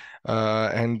push it,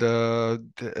 and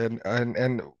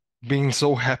being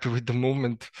so happy with the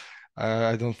movement,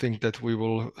 I don't think that we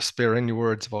will spare any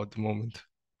words about the moment.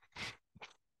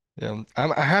 Yeah,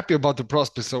 I'm happy about the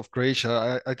prospects of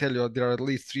Croatia. I tell you, there are at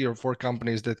least 3 or 4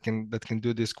 companies that can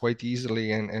do this quite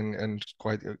easily and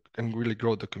really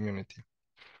grow the community.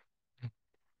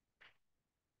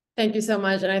 Thank you so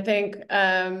much. And I think,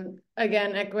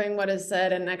 again, echoing what is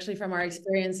said, and actually from our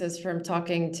experiences from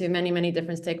talking to many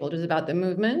different stakeholders about the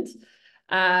movement,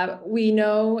 we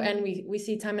know and we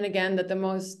see time and again that the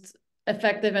most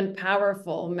effective and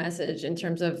powerful message in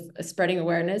terms of spreading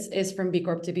awareness is from B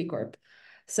Corp to B Corp.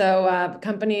 So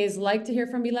companies like to hear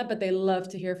from B Lab, but they love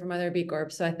to hear from other B Corps.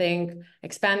 So I think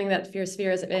expanding that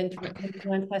spheres of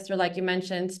influence, Hester, like you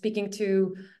mentioned, speaking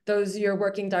to those you're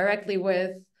working directly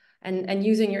with, and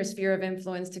using your sphere of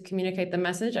influence to communicate the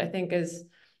message, I think is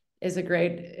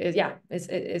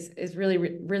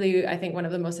really I think one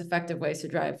of the most effective ways to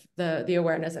drive the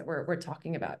awareness that we're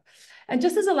talking about. And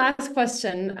just as a last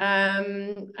question,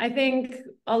 I think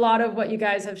a lot of what you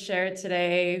guys have shared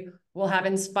today will have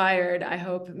inspired, I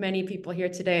hope, many people here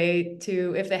today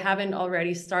to, if they haven't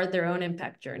already, start their own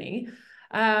impact journey.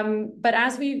 But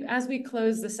as we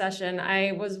close the session,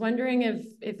 I was wondering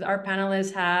if our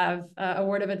panelists have a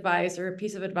word of advice or a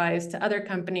piece of advice to other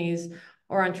companies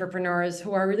or entrepreneurs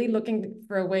who are really looking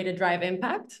for a way to drive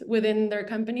impact within their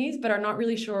companies, but are not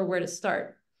really sure where to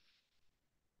start.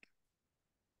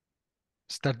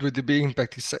 Start with the B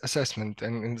impact assessment,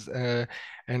 and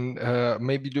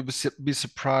maybe you'll be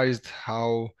surprised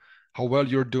how well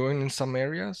you're doing in some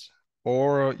areas,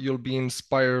 or you'll be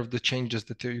inspired of the changes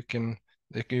that you can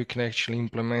actually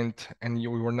implement, and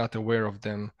you were not aware of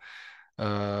them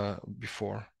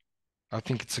before. I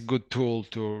think it's a good tool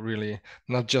to really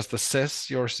not just assess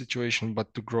your situation,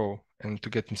 but to grow and to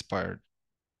get inspired.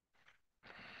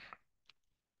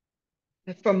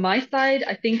 From my side,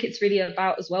 I think it's really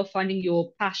about as well finding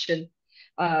your passion.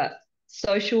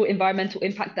 Social, environmental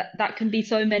impact, that can be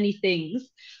so many things.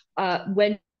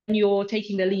 When you're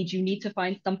taking the lead, you need to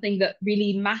find something that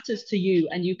really matters to you,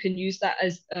 and you can use that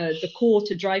as the core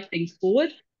to drive things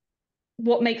forward.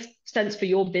 What makes sense for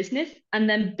your business, and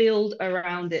then build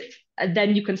around it. And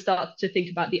then you can start to think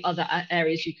about the other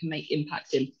areas you can make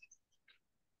impact in.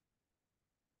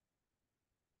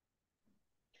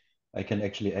 I can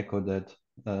actually echo that.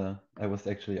 I was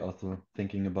actually also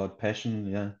thinking about passion.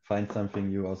 Yeah, find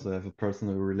something you also have a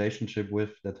personal relationship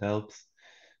with that helps.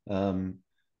 And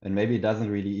maybe it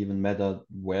doesn't really even matter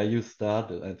where you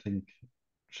start. I think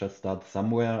just start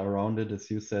somewhere around it, as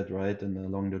you said, right? And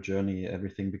along the journey,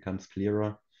 everything becomes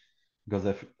clearer. Because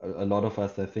a lot of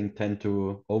us, I think, tend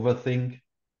to overthink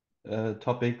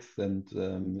topics, and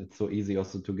it's so easy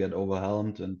also to get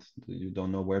overwhelmed, and you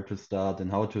don't know where to start and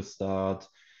how to start.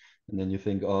 And then you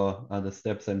think, oh, are the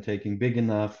steps I'm taking big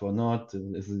enough or not?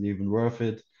 Is it even worth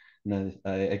it? And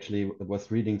I actually was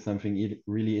reading something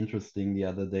really interesting the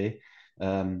other day,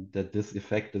 that this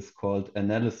effect is called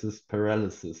analysis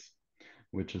paralysis,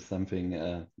 which is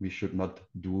something we should not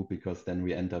do, because then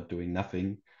we end up doing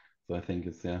nothing. So I think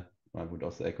it's, yeah, I would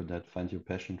also echo that. Find your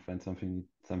passion, find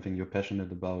something you're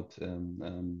passionate about,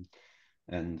 and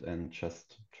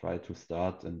just try to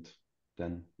start and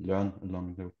then learn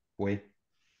along the way.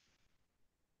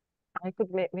 I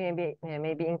could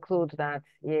maybe include that.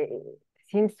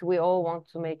 Since we all want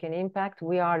to make an impact,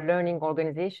 we are learning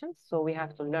organizations, so we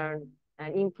have to learn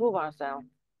and improve ourselves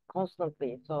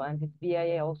constantly. So, and this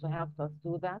BIA also helps us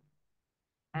do that.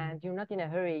 And you're not in a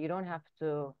hurry. You don't have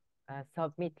to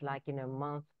submit like in a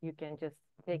month. You can just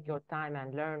take your time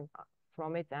and learn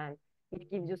from it, and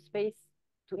it gives you space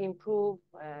to improve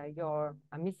your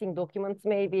missing documents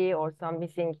maybe, or some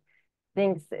missing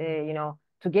things, you know,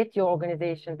 to get your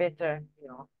organization better, you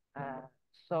know.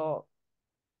 So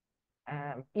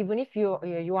even if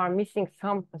you are missing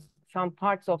some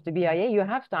parts of the BIA, you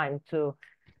have time to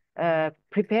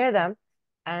prepare them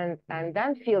and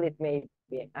then feel it maybe.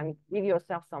 I mean, give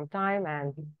yourself some time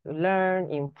and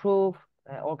learn, improve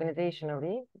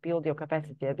organizationally, build your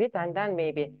capacity a bit, and then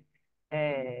maybe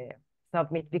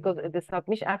submit. Because the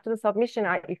submission, after the submission,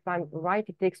 if I'm right,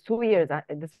 it takes 2 years.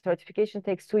 The certification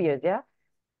takes 2 years, yeah.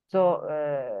 So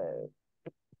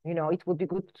you know, it would be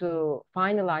good to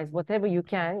finalize whatever you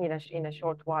can in a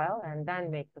short while, and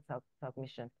then make the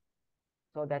submission,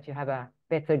 so that you have a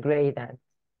better grade. And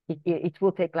it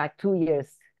will take like 2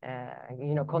 years,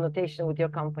 you know, connotation with your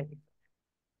company.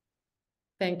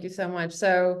 Thank you so much.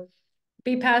 So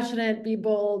be passionate, be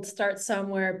bold, start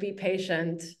somewhere, be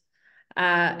patient,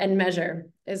 and measure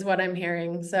is what I'm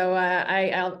hearing. So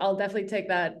I'll definitely take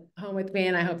that home with me,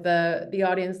 and I hope the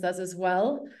audience does as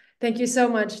well. Thank you so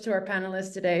much to our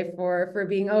panelists today for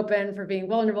being open, for being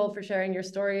vulnerable, for sharing your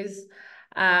stories.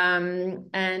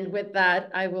 And with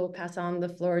that, I will pass on the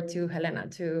floor to Helena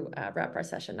to wrap our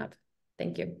session up.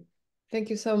 Thank you. Thank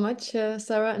you so much,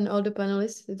 Sarah, and all the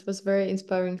panelists. It was very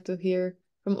inspiring to hear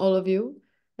from all of you.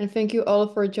 And thank you all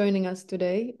for joining us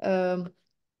today.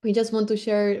 We just want to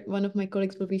share, one of my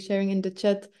colleagues will be sharing in the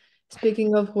chat,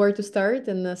 speaking of where to start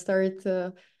and start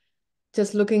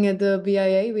just looking at the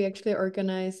BIA. We actually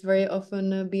organize very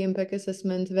often B Impact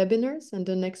Assessment webinars, and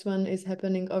the next one is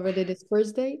happening already this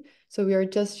Thursday. So we are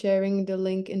just sharing the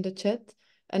link in the chat,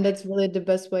 and that's really the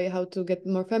best way how to get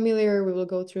more familiar. We will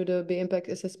go through the B Impact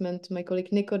Assessment. My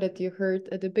colleague Nico, that you heard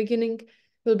at the beginning,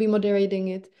 will be moderating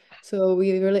it. So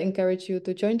we really encourage you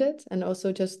to join that, and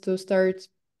also just to start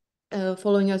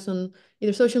following us on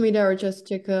either social media, or just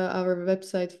check our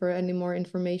website for any more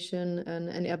information and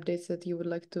any updates that you would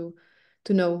like to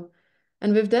know.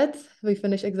 And with that, we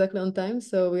finished exactly on time,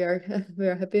 so we are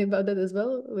happy about that as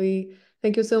well. We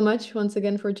thank you so much once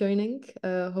again for joining.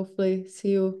 Hopefully see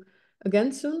you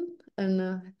again soon,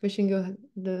 and wishing you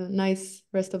the nice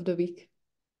rest of the week.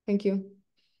 Thank you.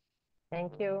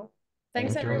 Thank you.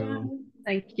 Thanks, Thank you. everyone.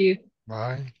 Thank you.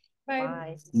 Bye. Bye.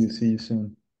 Bye. See you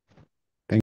soon.